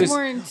 and Those it was-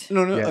 weren't.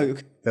 No, Yeah.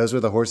 Those were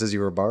the horses you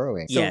were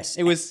borrowing. Yes.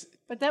 It was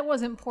But that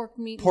wasn't pork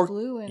meat Pork- and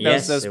glue. And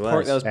Yes, that was, it pork,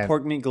 was. that was And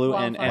pork meat glue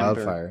and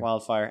Wildfire.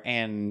 Wildfire.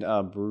 and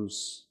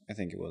Bruce, I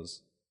think it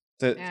was.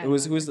 Yeah. It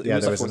was who was the, Yeah, who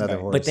was there the was fourth another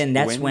guy? horse. But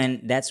then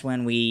Wind? that's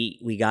when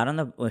we got on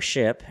the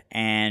ship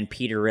and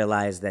Peter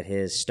realized that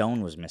his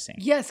stone was missing.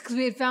 yes, because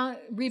we had found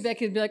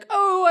Rebecca would be like,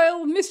 "Oh,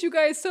 I'll miss you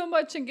guys so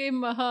much," and gave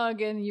him a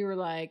hug, and you were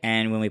like,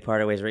 And when we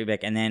parted ways with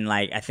Rebecca, and then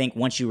like I think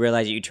once you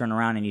realized it, you turn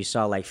around and you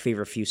saw like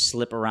Feverfew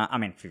slip around. I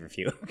mean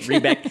Feverfew,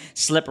 Rebecca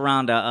slip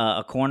around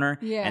a corner.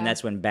 Yeah. And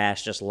that's when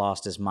Bash just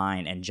lost his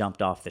mind and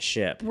jumped off the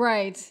ship.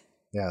 "Right."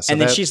 Yeah. So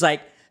And then that- she's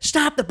like,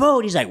 "Stop the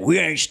boat!" He's like, "We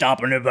ain't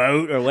stopping the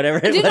boat," or whatever.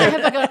 Didn't I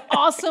have like an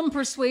awesome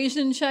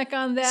persuasion check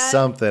on that?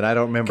 something. I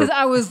don't remember. Because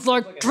I was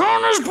like,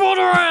 "Turn this boat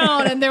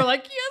around," and they were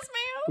like, "Yes,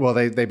 ma'am." Well,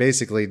 they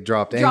basically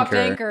dropped anchor. Dropped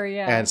anchor,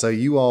 yeah. And so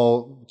you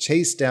all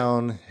chased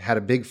down, had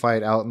a big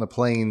fight out in the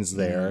plains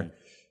there,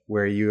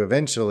 where you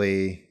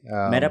eventually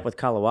Met up with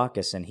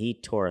Kalawakis and he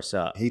tore us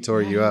up. he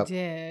tore you I up,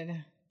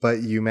 did.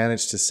 but you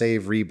managed to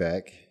save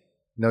Rebek.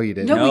 No, you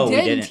didn't. No, No, we we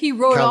didn't. didn't. He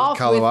rode off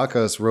with.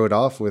 Kalawakos rode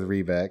off with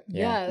Rebek.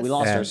 Yes. We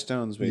lost our And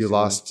stones. You Basically.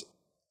 lost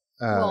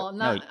well, No,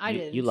 not I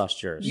didn't. you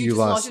lost yours. You You just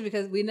lost- lost it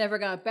because we never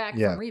got back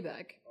Yeah. from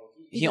Rebec.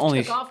 He just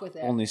only took off with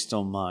it. only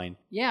stole mine.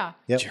 Yeah.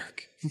 Yep.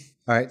 Jerk.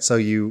 All right, so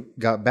you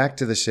got back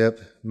to the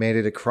ship, made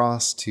it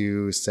across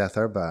to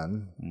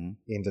Setharban,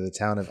 into the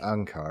town of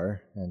Ankar,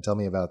 and tell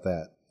me about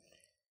that.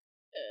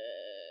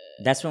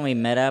 That's when we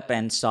met up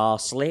and saw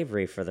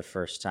slavery for the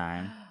first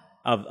time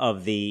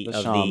of the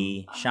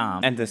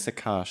Sham. And the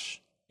Sakash.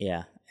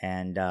 Yeah,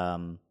 and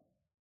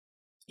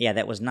yeah,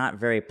 that was not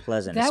very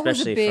pleasant. That was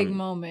especially a big from,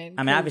 moment.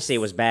 I mean, obviously it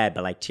was bad,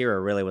 but like Tira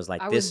really was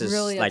like, I "This was is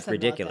really like upset about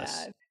ridiculous."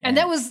 that. And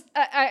that was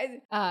I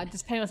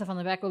just patting myself on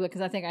the back a little bit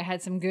because I think I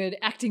had some good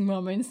acting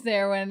moments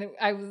there when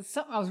I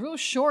was real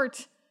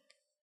short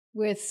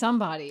with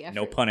somebody.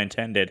 No pun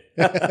intended.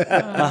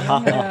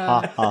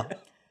 Yeah.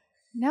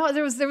 No,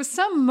 there was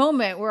some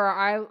moment where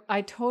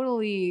I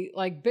totally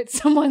like bit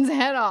someone's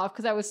head off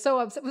because I was so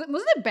upset. Wasn't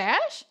it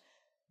Bash?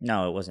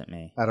 No, it wasn't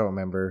me. I don't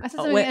remember. I said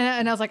Oh, something wait.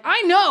 and I was like,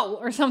 I know,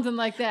 or something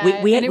like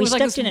that. We and it was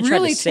stepped like this in and tried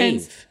really to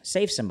tense.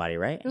 save somebody,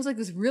 right? It was like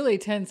this really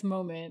tense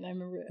moment. I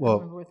remember. Well,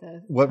 I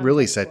remember what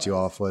really set you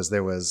off was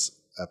there was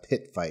a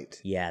pit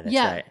fight. Yeah, that's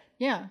Yeah, right.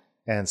 yeah,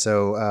 And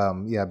so,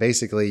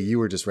 basically you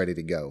were just ready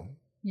to go.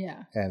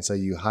 yeah. And so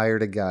you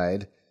hired a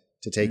guide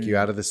to take you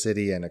out of the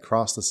city and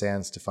across the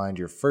sands to find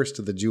your first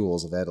of the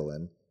jewels of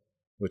Edelin,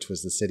 which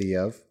was the city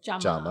of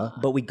Jama.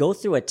 But we go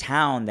through a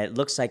town that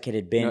looks like it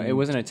had been. No, it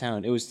wasn't a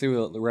town. It was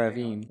through a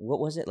ravine. What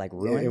was it, like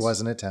ruins? It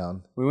wasn't a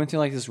town. We went through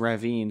like this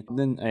ravine.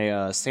 Then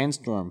a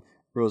sandstorm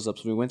rose up,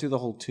 so we went through the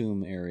whole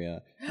tomb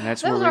area, and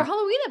that's That where was we, our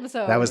Halloween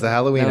episode. That was the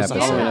Halloween that was the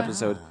episode. Halloween Yeah.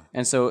 episode.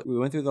 And so we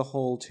went through the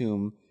whole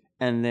tomb,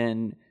 and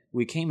then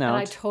we came And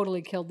I out.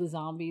 totally killed the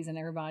zombies and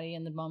everybody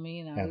and the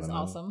mummy, and that I was don't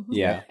know. awesome.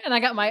 Yeah. And I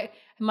got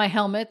my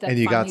helmet. That And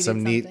you got finally some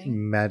did neat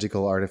something.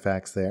 magical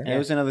artifacts there. And there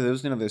was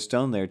another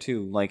stone there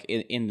too, like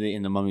in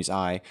the mummy's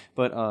eye.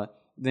 But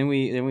then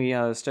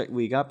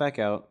we got back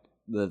out.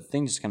 The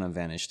thing just kind of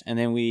vanished, and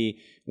then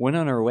we went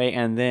on our way.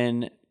 And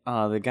then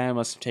the guy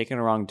must have taken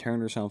a wrong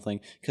turn or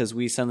something, because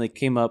we suddenly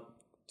came up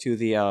to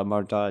the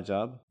Mardar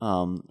job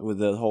with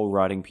the whole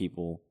rotting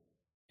people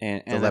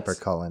and The leper that's-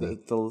 colony.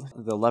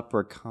 The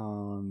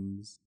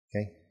leprechauns.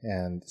 Okay.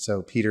 And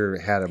so Peter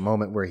had a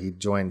moment where he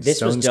joined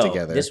This was stones dope.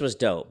 together. This was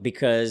dope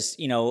because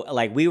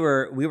like we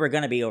were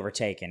going to be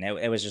overtaken.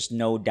 It was just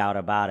no doubt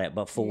about it.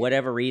 But for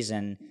whatever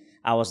reason,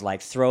 I was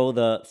like, throw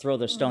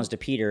the stones to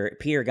Peter.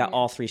 Peter got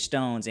all 3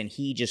 stones, and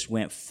he just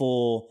went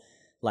full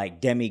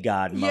like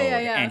demigod mode,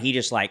 yeah. and he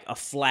just like a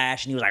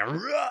flash, and he was like,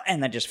 "Ruh,"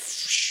 and then just,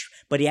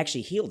 but he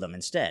actually healed them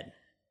instead.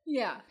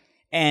 Yeah.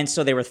 And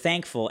so they were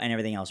thankful and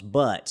everything else,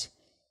 but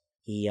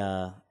he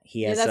has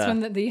That's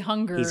when the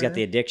hunger. he's got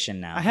the addiction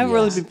now. I haven't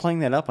really been playing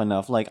that up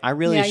enough. Like I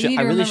really Yeah, you should. need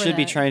to I really remember should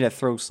be that. trying to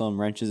throw some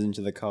wrenches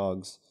into the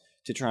cogs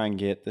to try and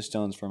get the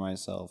stones for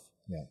myself.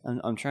 Yeah.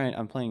 I'm trying.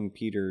 I'm playing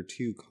Peter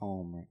too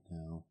calm right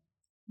now.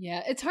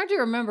 Yeah, it's hard to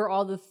remember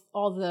all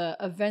the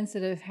events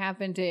that have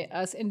happened to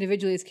us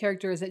individually as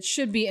characters that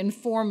should be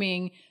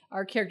informing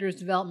our characters'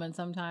 development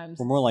sometimes.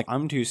 We're more like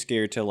I'm too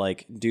scared to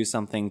like do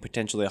something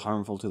potentially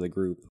harmful to the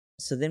group.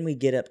 So then we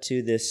get up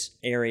to this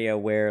area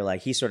where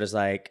like he sort of is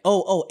like,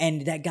 oh,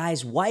 and that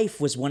guy's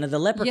wife was one of the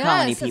leper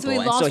colony Yes, people. so we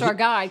and lost so our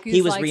guy. 'Cause He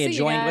he's was like, "See you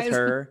rejoined with guys."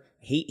 her.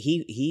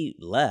 He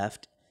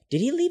left.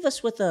 Did he leave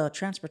us with a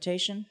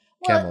transportation?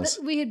 Camels.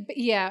 we had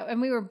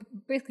and we were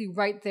basically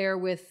right there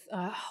with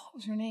what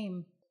was her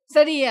name?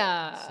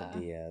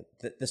 Sadia.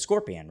 The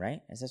scorpion,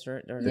 right? Is that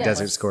right? The Yeah.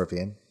 desert Yes.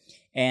 scorpion.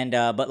 And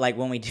but like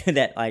when we do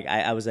that, like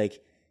I was like,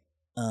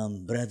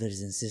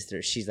 brothers and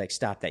sisters. She's like,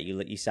 stop that!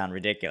 You sound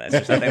ridiculous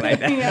or something like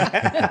that.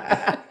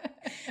 Yeah.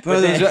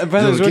 Brothers, No, what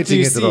do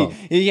you getting it wrong.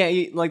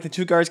 see? Yeah, like the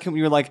 2 guards come.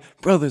 You were like,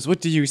 brothers, what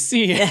do you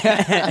see?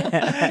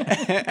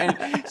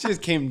 And she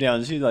just came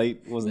down. She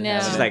like wasn't. No.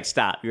 having She's it. like,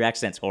 stop! Your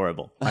accent's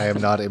horrible. I am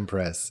not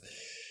impressed.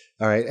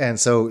 All right. And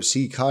so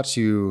she caught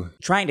you.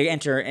 Trying to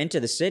enter into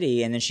the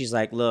city, and then she's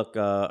like, "Look,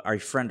 are you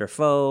friend or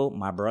foe?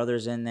 My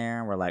brother's in there."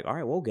 And we're like, "All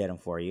right, we'll get him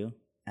for you."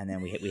 And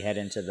then we head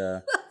into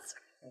the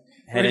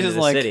We're just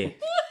the like city.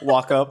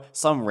 walk up.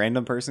 Some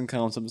random person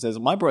comes up and says,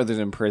 "My brother's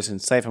in prison,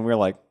 safe," and we're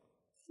like,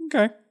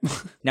 "Okay."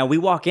 Now we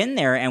walk in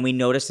there and we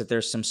notice that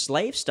there's some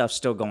slave stuff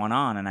still going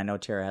on, and I know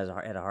Tara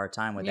had a hard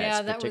time with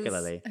that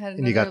particularly.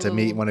 And you got to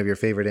meet one of your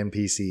favorite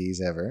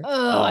NPCs ever.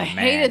 Oh, I man,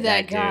 hated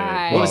that dude.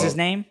 guy. What was Well, his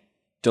name?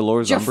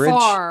 Dolores Umbridge.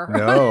 Jafar.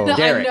 No.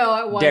 Derek. I know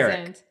it wasn't.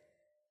 Derek.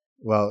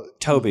 Well,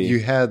 Toby. You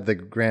had the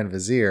Grand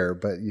Vizier,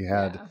 but you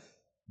had Yeah.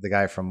 the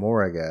guy from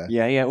Moraga.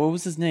 Yeah. What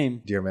was his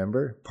name? Do you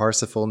remember?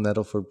 Parsifal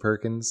Nettleford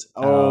Perkins?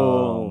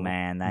 Oh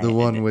man, The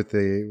one with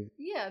the...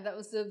 Yeah, that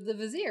was the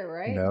vizier,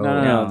 right? No.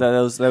 No. That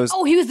was.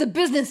 Oh, he was the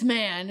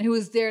businessman who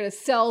was there to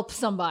sell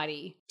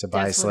somebody. To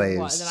buy That's what it slaves.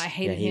 was, and I yeah,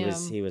 hated him.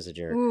 he was a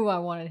jerk. Ooh, I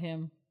wanted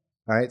him.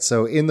 All right.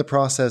 So in the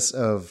process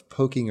of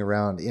poking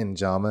around in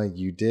Jama,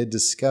 you did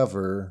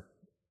discover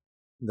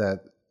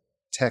that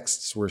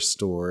texts were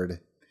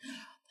stored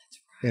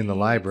in the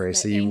library.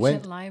 So The you went...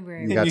 ancient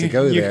library. You got to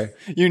go there.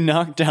 You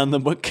knocked down the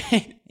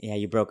bookcase. Yeah,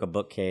 you broke a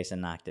bookcase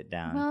and knocked it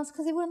down. Well, it's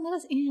because they wouldn't let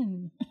us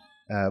in.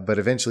 But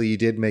eventually you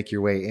did make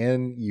your way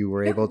in. You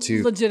were able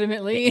to...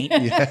 Legitimately.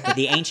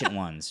 The ancient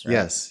ones, right?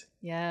 Yes.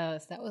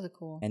 Yes, that was a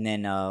cool. And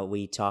then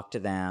we talked to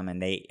them, and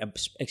they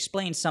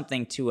explained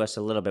something to us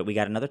a little bit. We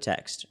got another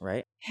text,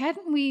 right?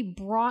 Hadn't we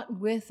brought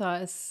with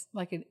us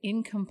like an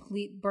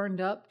incomplete, burned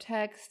up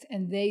text,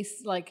 and they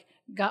like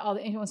got all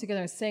the ancient ones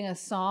together and sang a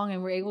song,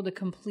 and were able to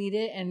complete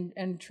it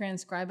and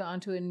transcribe it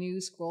onto a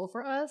new scroll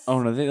for us?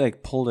 Oh no, they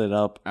like pulled it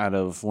up out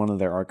of one of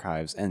their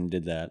archives and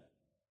did that.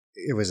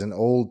 It was an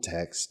old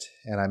text,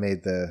 and I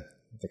made the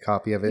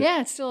copy of it.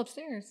 Yeah, it's still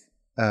upstairs.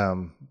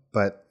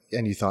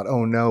 And you thought,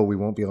 oh no, we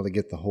won't be able to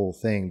get the whole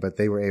thing. But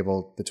they were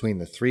able, between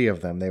the three of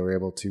them, they were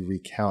able to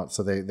recount.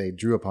 So they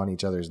drew upon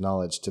each other's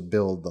knowledge to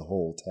build the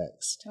whole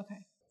text. Okay.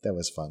 That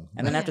was fun.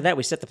 And then after that,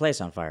 we set the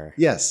place on fire.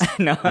 Yes.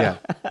 No. Yeah.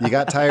 You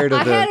got tired of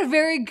I had a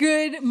very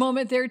good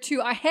moment there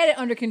too. I had it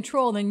under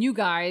control, and then you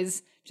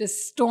guys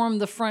just stormed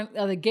the front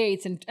of the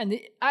gates, and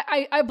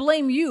I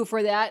blame you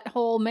for that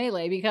whole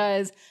melee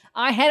because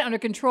I had it under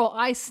control.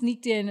 I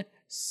sneaked in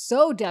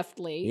so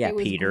deftly. Yeah, it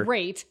was Peter.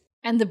 great.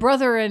 And the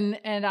brother and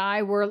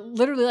I were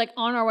literally like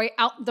on our way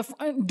out the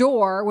front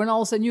door when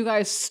all of a sudden you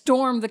guys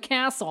stormed the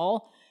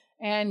castle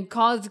and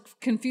caused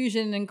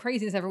confusion and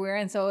craziness everywhere.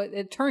 And so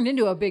it turned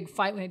into a big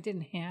fight when it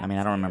didn't happen. I mean,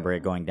 I don't remember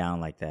it going down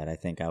like that. I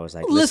think I was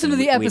like, Listen to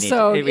the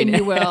episode and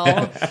you will.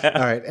 All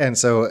right. And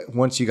so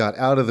once you got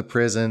out of the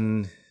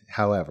prison,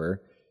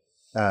 however,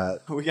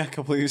 We got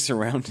completely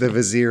surrounded. the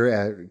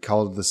vizier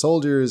called the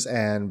soldiers,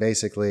 and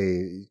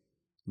basically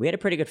We had a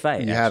pretty good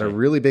fight. you had a actually.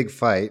 really big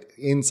fight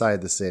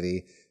inside the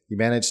city. You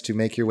managed to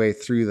make your way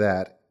through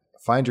that,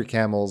 find your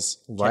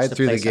camels, ride the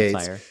through the place on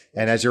gates, fire.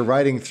 and as you're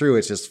riding through,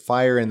 it's just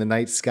fire in the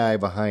night sky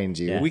behind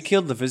you. Yeah. We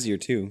killed the vizier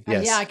too.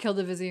 Yes. Yeah, I killed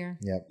the vizier.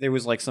 Yep. There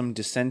was like some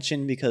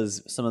dissension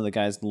because some of the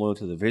guys loyal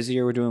to the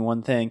vizier were doing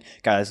one thing,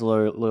 guys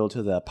loyal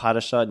to the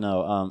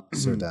Padishah,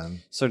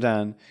 Sudan.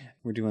 Sudan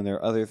were doing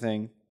their other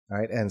thing. All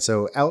right. And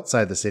so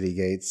outside the city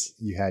gates,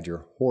 you had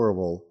your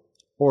horrible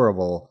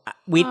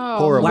We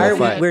horrible why are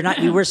fight. we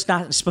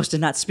not supposed to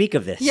not speak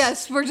of this.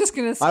 Yes, we're just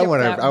gonna skip I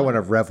want that to. I one. want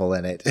to revel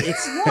in it.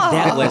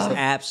 That was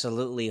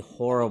absolutely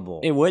horrible.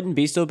 It wouldn't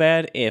be so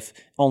bad if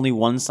only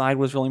one side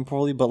was rolling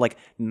poorly, but like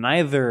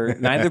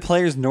neither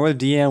players nor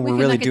the DM we were could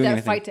really not get doing that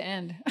anything. fight to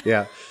end.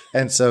 Yeah.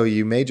 And so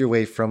you made your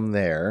way from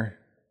there,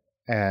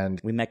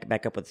 and We met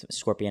back up with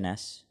Scorpion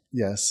S.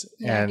 yes,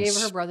 Yeah, I and gave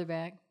her brother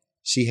back.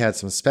 she had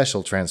some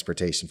special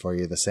transportation for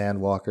you, the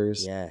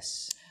Sandwalkers,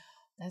 Yes.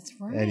 That's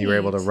right. and you were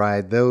able to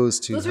ride those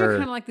to Those her, were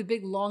kind of like the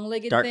big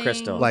long-legged Dark things.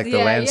 Crystal. like the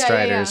Yeah,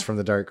 Landstriders yeah. from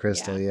the Dark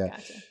Crystal. Yeah.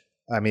 Gotcha.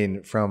 I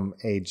mean, from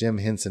a Jim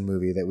Henson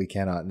movie that we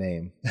cannot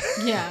name.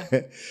 Yeah.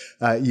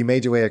 You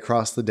made your way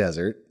across the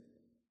desert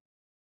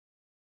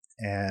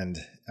and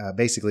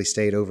basically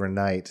stayed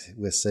overnight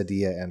with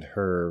Sadia and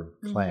her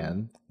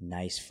clan.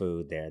 Nice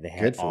food there. They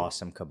had Good food.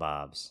 awesome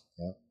kebabs.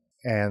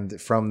 And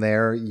from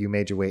there, you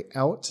made your way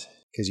out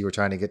because you were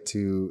trying to get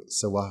to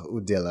Sawah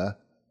Udilla,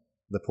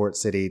 the port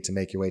city, to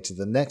make your way to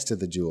the next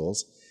of the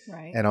jewels.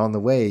 Right. And on the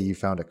way, you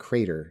found a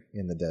crater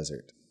in the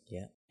desert.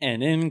 Yeah.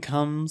 And in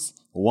comes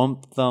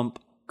Wump Thump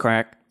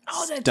Crack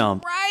Oh, that's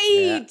Stump.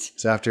 right.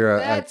 So after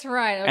That's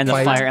right. And the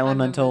Okay. fire I remember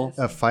elemental. this.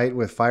 a fight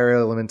with fire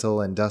elemental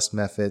and dust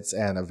methods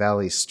and a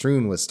valley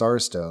strewn with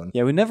starstone,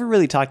 Yeah, we never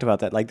really talked about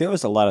that. Like there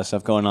was a lot of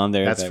stuff going on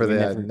there. that's that for we the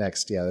never,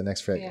 next Yeah.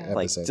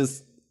 like episode.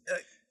 just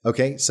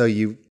Okay, so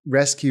you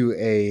rescue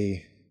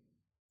a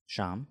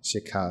Sham.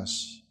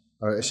 Shikash,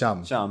 or a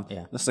Sham. Sham.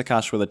 Yeah. The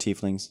Sakash were the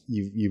tieflings.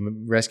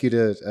 You rescued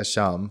a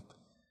Sham,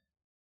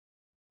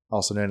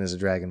 also known as a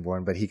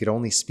Dragonborn, but he could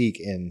only speak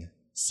in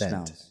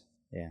scent. Smells.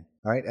 Yeah.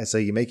 All right, and so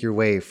you make your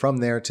way from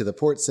there to the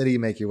port city,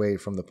 make your way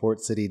from the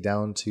port city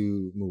down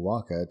to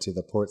Muwaka, to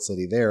the port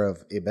city there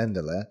of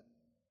Ibendale.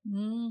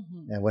 Mhm.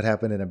 And what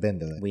happened in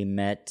Ibendale? We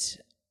met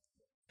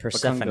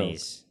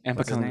Persephone's. And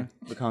What's his name?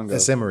 Bakongo.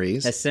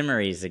 Esimaries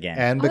Hesimeres again.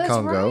 and Oh, that's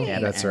Bakongo.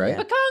 right. That's And- right.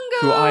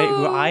 Bakongo! Who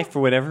I, for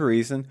whatever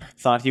reason,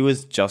 thought he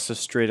was just a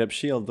straight up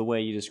shield the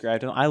way you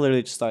described him. I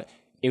literally just thought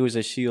it was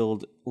a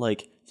shield,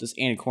 like just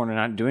in a corner,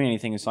 not doing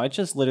anything. So I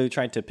just literally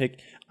tried to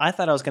I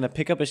thought I was going to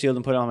pick up a shield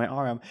and put it on my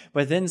arm,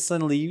 but then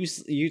suddenly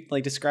you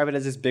like describe it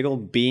as this big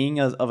old being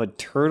of a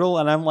turtle,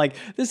 and I'm like,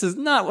 this is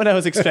not what I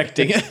was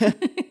expecting.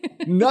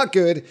 Not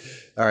good.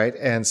 All right,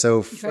 and so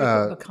You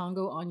tried to put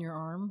Bakongo on your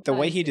arm. The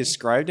way I he see.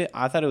 described it,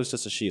 I thought it was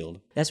just a shield.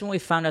 That's when we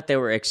found out there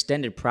were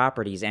extended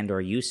properties and or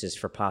uses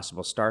for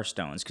possible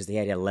starstones because they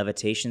had a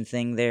levitation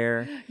thing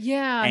there.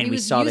 Yeah, And he we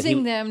was saw that using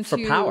he, them for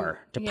to power,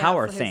 yeah,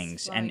 power for his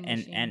things. flying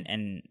machine.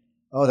 And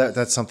oh,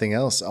 that's something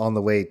else. On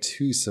the way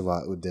to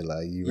Sawa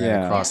Udilla, you ran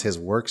Yeah. across his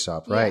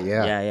workshop, right?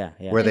 Yeah.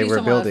 yeah. Where And they he was were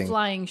talking about a building.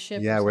 flying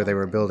ship. Yeah, or where they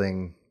were something.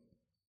 building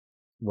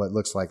what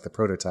looks like the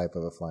prototype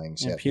of a flying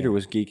ship. And Peter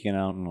was geeking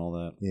out and all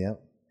that. Yeah.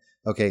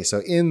 Okay,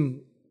 so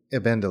in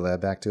Ibendale,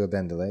 back to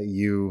Ibendale,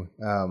 you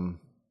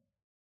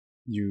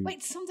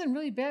Wait, something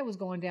really bad was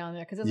going down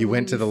there because you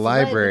went to the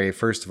library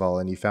first of all,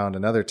 and you found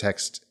another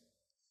text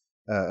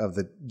of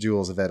the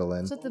Jewels of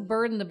Edelin. Was that the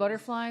bird and the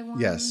butterfly one?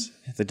 Yes.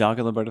 The dog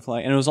and the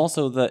butterfly, and it was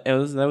also that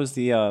was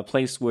the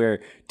place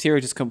where Tira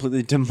just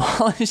completely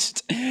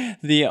demolished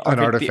the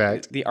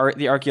artifact. the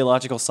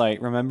archaeological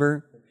site.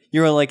 Remember,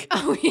 you were like,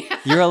 Oh yeah.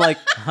 you were like,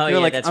 Oh, you were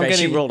yeah, like, that's I'm right.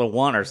 She gonna- rolled a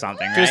 1 or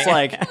something, right? just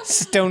like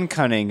stone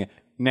cunning,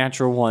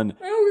 natural one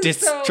was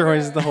so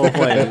destroys good. the whole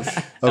place.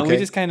 And we Okay.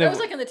 just kind That of was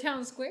like in the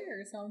town square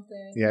or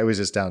something. Yeah, it was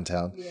just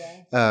downtown.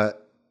 Yeah.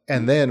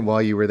 And then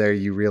while you were there,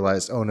 you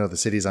realized, oh no, the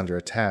city's under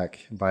attack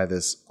by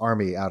this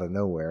army out of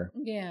nowhere.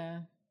 Yeah.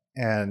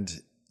 And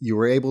you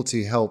were able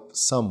to help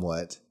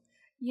somewhat.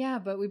 Yeah,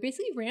 but we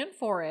basically ran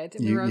for it.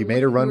 And You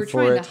made a run we were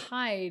for trying it. to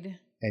hide.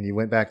 And you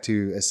went back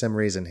to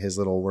Asimri's and his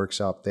little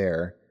workshop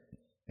there.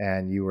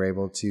 And you were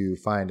able to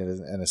find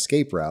an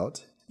escape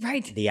route.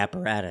 Right. the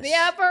apparatus. The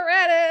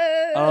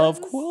apparatus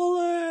of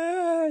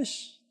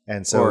Quillish.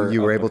 And so Or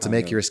you were of able to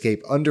make Wakanda. your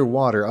escape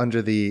underwater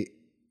under the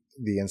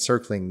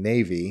encircling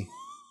navy.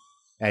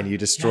 And you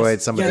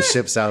destroyed some of the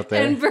ships out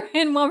there. And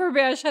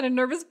Womberbash had a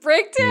nervous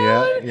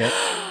breakdown. Yeah.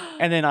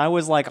 And then I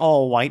was like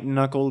all white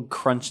knuckled,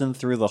 crunching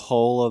through the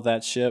hull of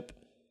that ship.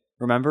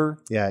 Remember?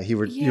 Yeah, you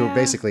were Yeah.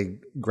 basically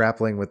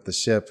grappling with the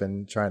ship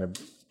and trying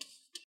to.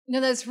 No,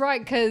 that's right,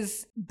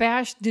 because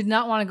Bash did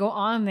not want to go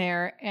on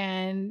there.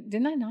 And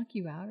didn't I knock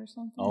you out or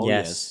something? Oh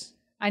Yes.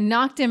 I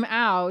knocked him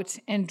out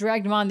and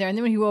dragged him on there. And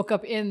then when he woke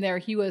up in there,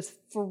 he was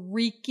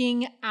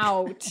freaking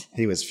out.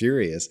 He was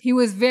furious. He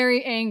was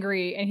very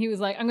angry. And he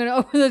was like, I'm going to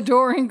open the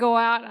door and go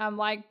out. And I'm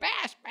like,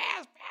 Bash,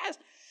 Bash, Bash.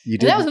 You And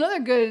did. that was another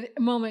good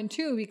moment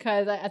too,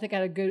 because I think I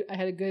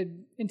had a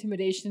good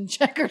intimidation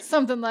check or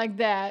something like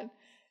that,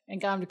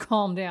 and got him to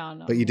calm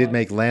down. But you did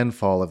make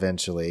landfall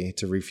eventually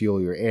to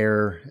refuel your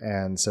air,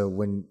 and so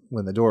when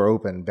the door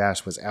opened,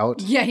 Bash was out,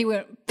 Yeah, he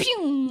went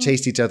pew.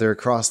 chased each other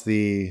across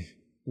the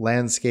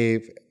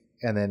landscape,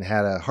 and then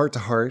had a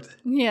heart-to-heart,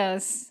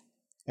 Yes.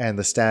 and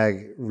the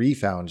stag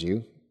refound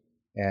you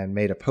and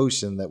made a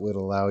potion that would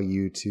allow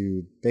you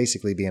to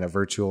basically be in a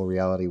virtual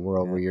reality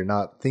world where you're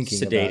not thinking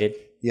Sedated. about...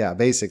 Yeah,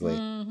 basically.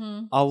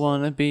 I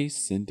wanna be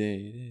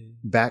sedated.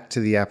 Back to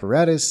the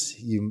apparatus,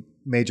 you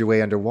made your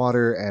way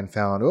underwater and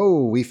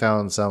we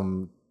found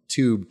some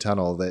tube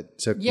tunnel that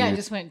took Yeah, you... it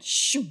just went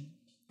shoo.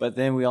 But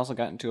then we also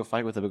got into a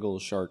fight with a big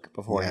old shark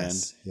beforehand.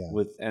 Yes, yeah.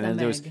 And The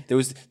then Meg.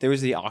 there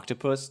was the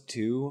octopus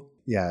too.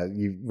 Yeah,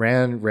 you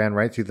ran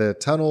right through the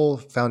tunnel,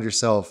 found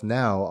yourself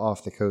now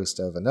off the coast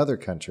of another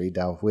country,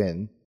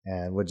 Dalhuin.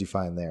 And what'd you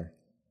find there?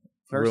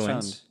 First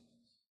Ruins. found-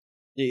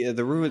 Yeah,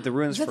 the ruins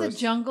Was that first.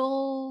 the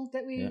jungle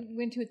that we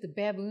went to with the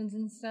baboons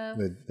and stuff?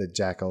 The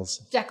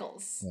jackals.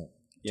 Jackals.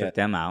 Yeah. Took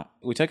them out.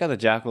 We took out the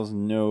jackals,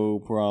 no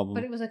problem.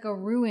 But it was like a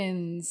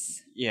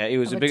ruins. Yeah, it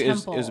was of a a big. It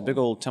was a temple. big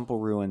old temple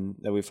ruin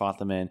that we fought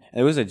them in. And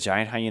there was a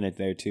giant hyena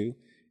there too,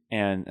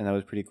 and that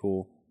was pretty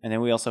cool. And then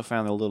we also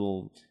found a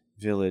little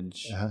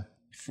village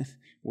Uh-huh.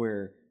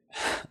 where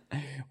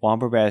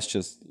Womberbash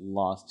just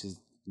lost his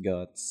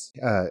guts.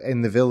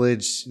 In the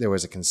village, there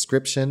was a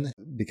conscription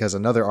because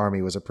another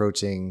army was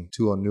approaching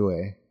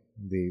Tuonue,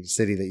 the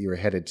city that you were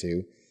headed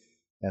to.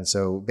 And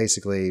so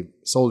basically,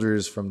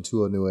 soldiers from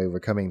Tuonue were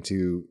coming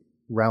to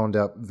round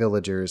up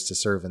villagers to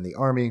serve in the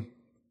army.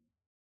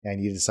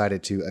 And you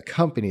decided to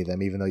accompany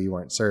them, even though you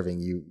weren't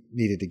serving. You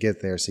needed to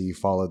get there, so you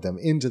followed them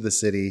into the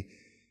city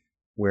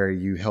where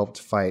you helped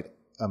fight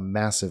a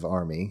massive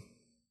army.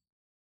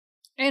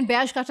 And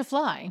Bash got to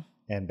fly.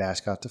 And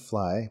Bash got to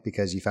fly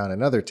because you found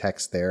another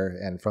text there.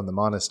 And from the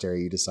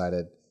monastery, you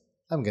decided,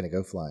 I'm going to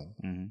go flying.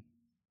 hmm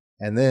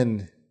And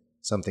then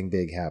something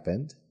big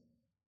happened.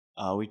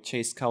 We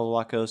chased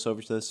Kalawakos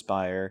over to the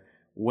spire,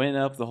 went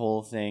up the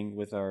whole thing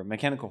with our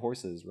mechanical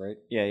horses, right?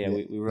 Yeah.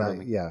 We rode.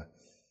 on Yeah.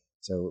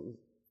 So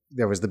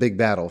there was the big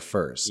battle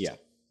first. Yeah.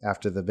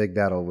 After the big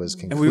battle was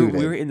And concluded.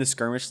 we were in the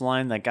skirmish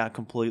line that got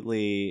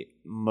completely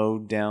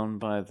mowed down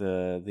by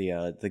the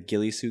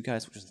Gillisu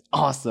guys, which was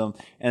awesome.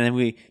 And then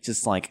we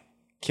just like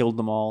killed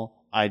them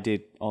all. I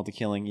did all the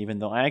killing, even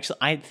though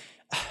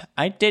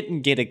I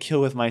didn't get a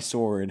kill with my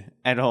sword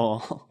at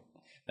all.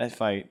 That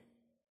fight.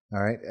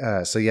 All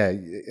right. So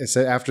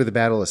after the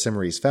battle,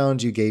 Asimri's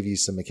found you, gave you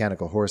some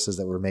mechanical horses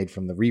that were made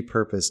from the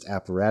repurposed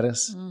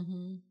apparatus.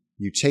 Mm-hmm.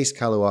 You chased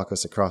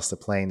Kalawakos across the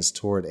plains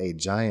toward a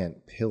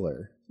giant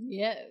pillar.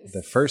 Yes.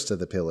 The first of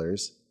the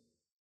pillars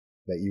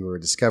that you were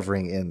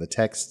discovering in the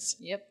texts.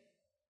 Yep.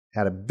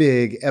 Had a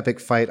big epic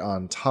fight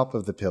on top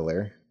of the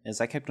pillar. As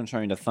I kept on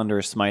trying to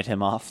thunder smite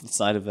him off the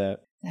side of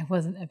that. That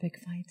was an epic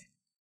fight.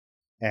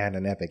 And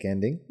an epic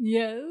ending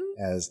Yes.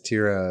 as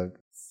Tira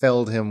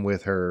felled him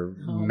with her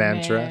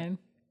mantra. Man.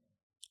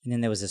 And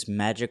then there was this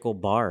magical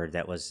bard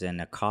that was in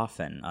a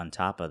coffin on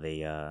top of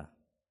the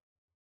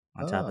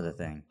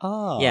thing.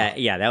 Oh.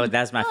 Yeah,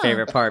 that's my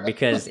favorite part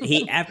because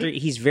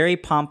he's very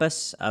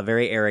pompous,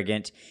 very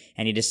arrogant,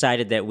 and he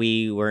decided that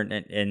we weren't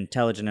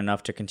intelligent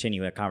enough to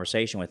continue a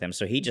conversation with him,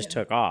 so he just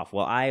took off.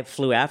 Well, I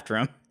flew after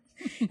him,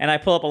 and I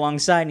pull up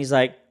alongside, and he's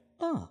like,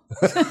 "Oh,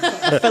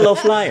 a fellow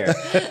flyer."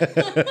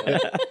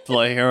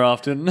 Fly here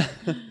often.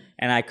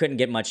 And I couldn't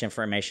get much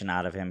information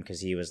out of him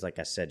because he was, like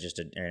I said, just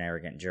an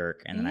arrogant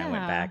jerk. And then I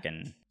went Yeah. back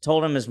and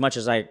told him as much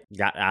as I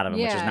got out of him,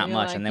 which is Yeah, not you're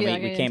much. like, And then "Feel we,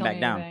 like I we didn't came tell back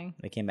me down. anything."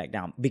 They came back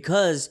down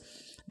because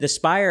the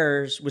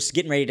Spires was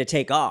getting ready to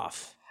take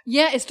off.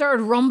 Yeah, it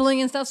started rumbling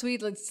and stuff, so we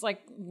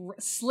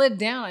slid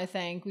down. I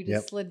think we just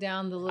Yep. slid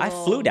down the little. I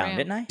flew down, ramp.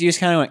 didn't I? You just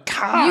kind of went,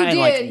 You and did,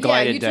 like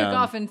glided you down. took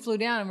off and flew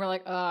down, and we're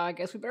like, I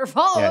guess we better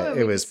follow him. Yeah, and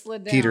it we was just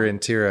slid down. Peter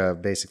and Tira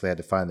basically had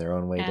to find their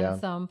own way and down.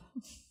 Thump.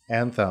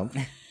 And Thump.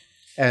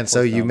 And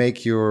so you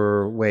make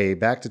your way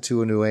back to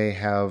Tuanue,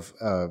 have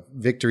a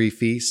victory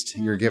feast.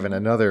 You're given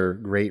another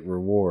great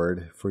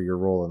reward for your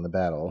role in the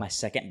battle, My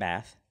second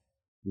bath.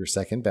 your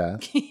second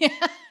bath. Yeah,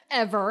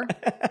 ever.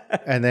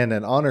 And then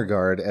an honor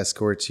guard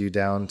escorts you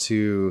down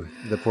to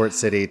the port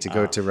city to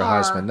go to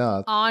Rahaj Our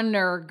Manath,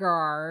 honor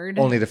guard.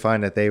 only to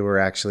find that they were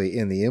actually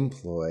in the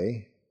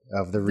employ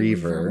of the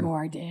Reaver.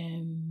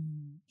 Mordant.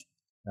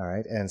 All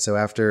right. And so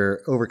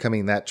after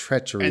overcoming that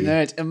treachery, And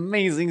that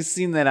amazing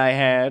scene that I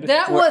had.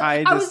 That where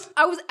was.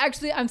 I was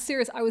actually. I'm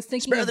serious. I was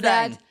thinking Spare of the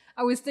that. dying.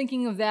 I was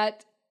thinking of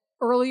that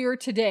earlier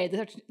today.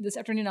 This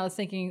afternoon, I was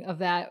thinking of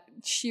that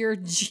sheer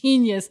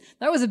genius.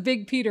 That was a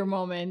big Peter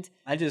moment.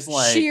 I just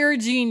like, Sheer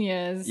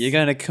genius. you're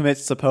going to commit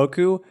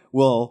seppuku?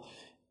 Well,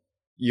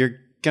 you're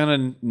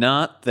going to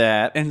not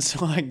that. And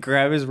so I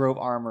grab his rope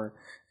armor,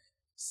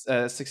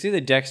 succeeded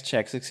the dex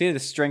check, succeeded the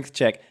strength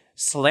check,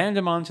 slammed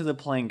him onto the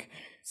plank,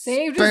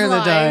 Saved spare his the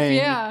life. dying,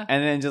 Yeah.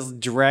 and then just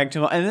dragged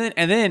him.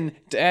 And then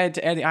to add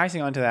the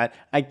icing onto that,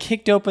 I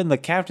kicked open the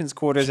captain's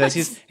quarters as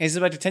he's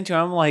about to tend to.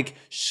 I'm like,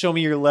 show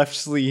me your left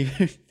sleeve,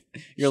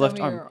 your Show left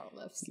me arm. your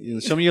left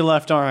sleeve. Show me your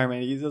left arm,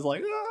 and he's just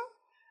like, ah.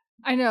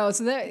 I know.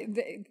 So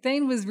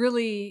Thane was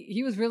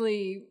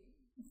really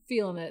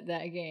feeling it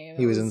that game.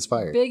 He It was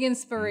inspired. Big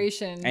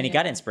inspiration. And he yeah.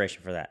 got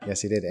inspiration for that.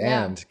 yes, he did,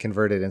 Yeah. and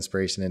converted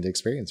inspiration into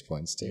experience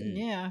points too.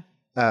 Yeah.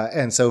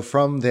 And so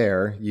from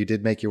there, you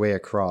did make your way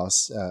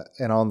across,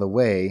 and on the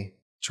way,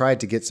 tried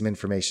to get some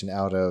information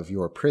out of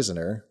your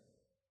prisoner,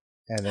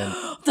 and then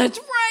That's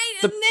right.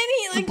 And then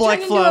he like black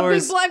turned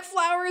flowers. into a big black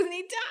flowers and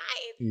he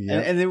died.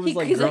 Yep. And it was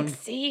like He's grown. like,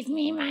 save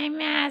me, my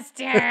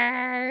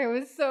master. It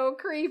was so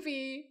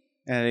creepy.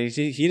 And he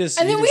just.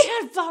 And he then just- we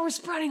had flowers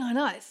spreading on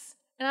us.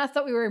 And I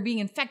thought we were being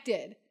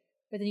infected.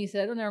 But then you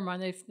said, oh, never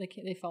mind.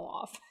 They fell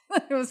off.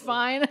 It was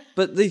fine.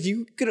 But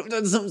you could have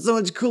done something so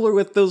much cooler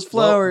with those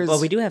flowers.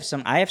 Well, we do have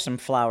some. I have some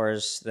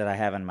flowers that I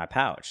have in my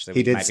pouch. That he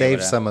we did might be save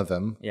able to- some of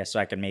them. Yeah, so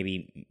I could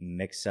maybe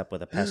mix up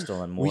with a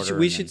pestle and We mortar. should, and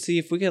we then- should see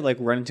if we could like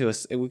run into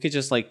we could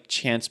just like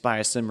chance buy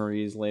a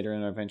Cimmerize later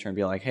in our adventure and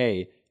be like,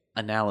 hey,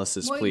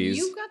 analysis, Well, please.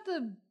 you got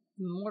the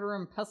mortar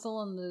and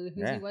pestle and the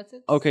who's Yeah. he what's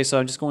it? Okay, so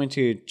I'm just going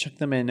to chuck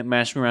them in,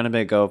 mash them around a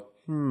bit, go,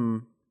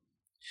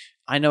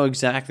 I know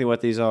exactly what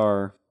these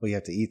are. Well, you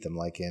have to eat them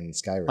like in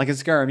Skyrim. Like in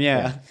Skyrim,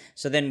 yeah.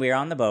 So then we're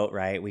on the boat,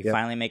 right? We Yep.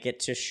 finally make it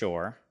to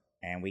shore,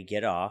 and we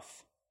get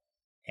off,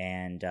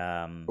 and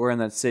We're in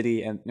that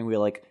city and we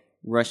like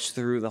rush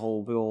through the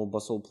whole big old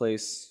bustle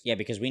place. yeah,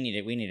 because we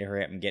need to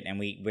hurry up and get, and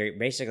we're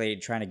basically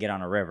trying to get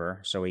on a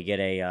river, so we get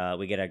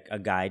a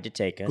guide to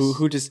take us.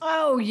 Who just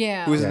Oh,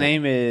 yeah. whose Yeah.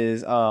 name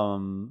is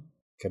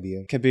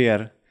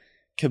Kabir.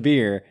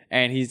 Kabir,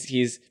 and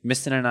he's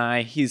missing an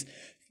eye. He's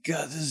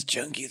got this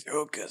junky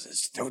throat because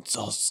his throat's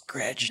all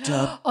scratched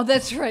up. Oh,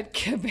 that's right,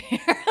 Kabir.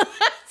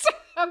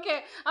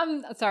 Okay,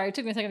 I'm sorry. It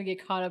took me a second to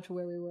get caught up to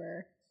where we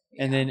were.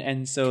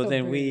 And so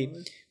then we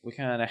Kabir.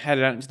 kind of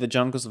headed out into the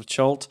jungles of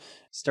Cholt,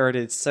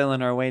 started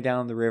sailing our way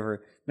down the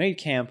river, made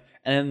camp,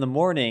 and in the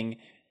morning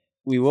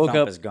we woke Thump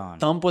up. is gone.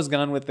 Thump was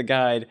gone with the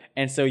guide,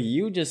 and so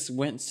you just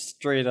went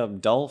straight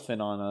up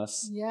dolphin on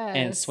us, and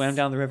Yes. swam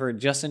down the river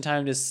just in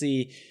time to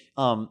see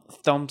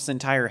Thump's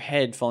entire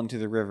head fall into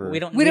the river. We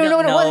don't We don't know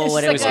what it was.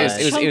 what It's it was. like It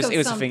was, chunk it was, of it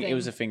was a something. finger. It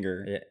was a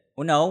finger. Yeah.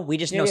 Well, no, we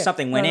just know Yeah.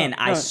 something went No, in. no,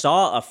 I no.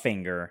 saw a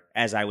finger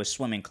as I was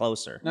swimming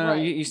closer. No, Right.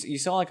 you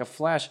saw like a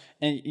flash,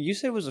 and you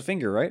said it was a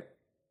finger, right?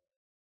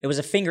 It was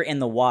a finger in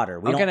the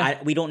water. Okay,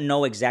 We don't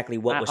know exactly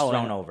what was I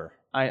thrown know. over.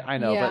 I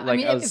know, Yeah, but like I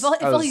mean, I if was, all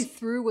I was- he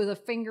threw was a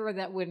finger,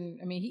 that wouldn't.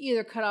 I mean, he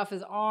either cut off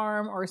his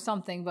arm or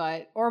something,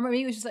 or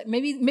maybe it was just like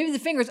maybe the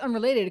finger's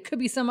unrelated. It could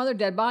be some other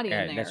dead body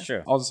Yeah, in there. that's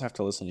true. I'll just have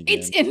to listen again.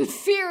 It's in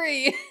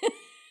theory.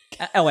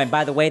 Oh, and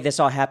by the way,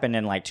 this all happened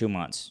in like 2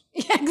 months.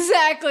 Yeah,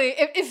 exactly.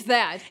 If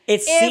that. It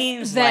If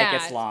seems like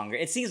it's that. longer.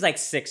 It seems like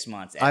 6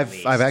 months. At I've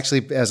least.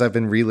 actually, as I've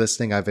been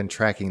re-listening, I've been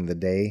tracking the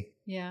day,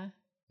 Yeah.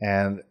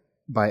 and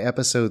by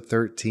episode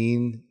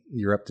 13,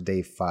 you're up to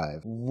day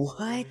 5.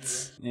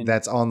 What? And-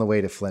 That's on the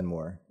way to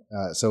Flenmore.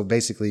 So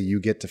basically,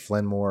 you get to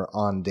Flenmore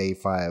on day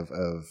 5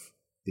 of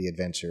the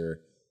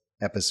adventure,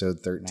 episode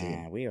 13.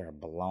 Man, we are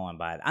blowing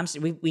by.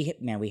 We had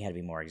to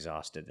be more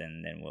exhausted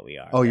than what we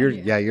are. Oh,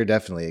 Yeah. you're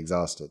definitely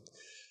exhausted,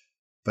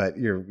 but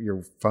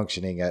you're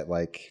functioning at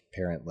like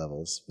parent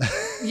levels.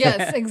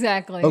 Yes,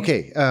 exactly.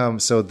 Okay,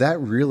 so that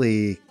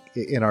really,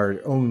 in our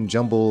own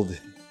jumbled,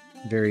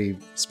 very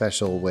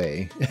special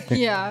way,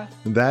 Yeah.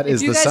 that If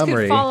is you the guys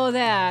summary. could follow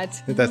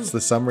that. That's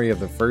the summary of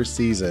the first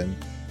season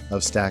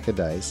of Stack of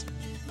Dice.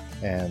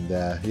 And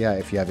yeah,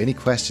 if you have any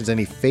questions,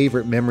 any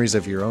favorite memories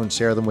of your own,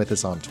 share them with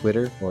us on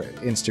Twitter or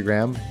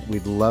Instagram.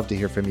 We'd love to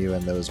hear from you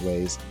in those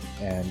ways.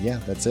 And yeah,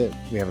 that's it.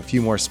 We have a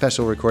few more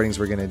special recordings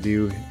we're going to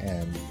do,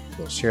 and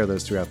we'll share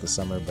those throughout the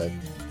summer. But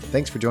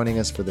thanks for joining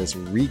us for this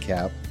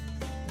recap.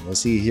 We'll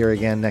see you here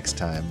again next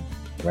time,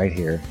 right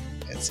here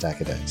at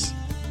Stack of Dice.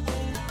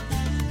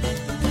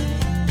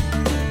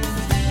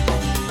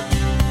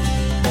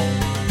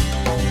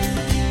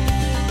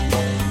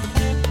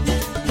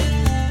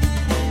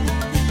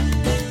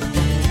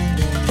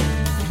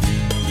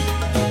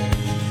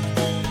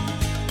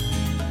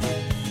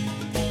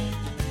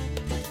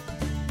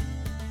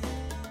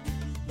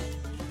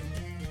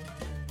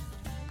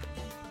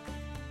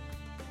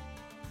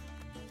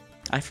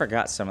 I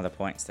forgot some of the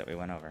points that we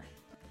went over.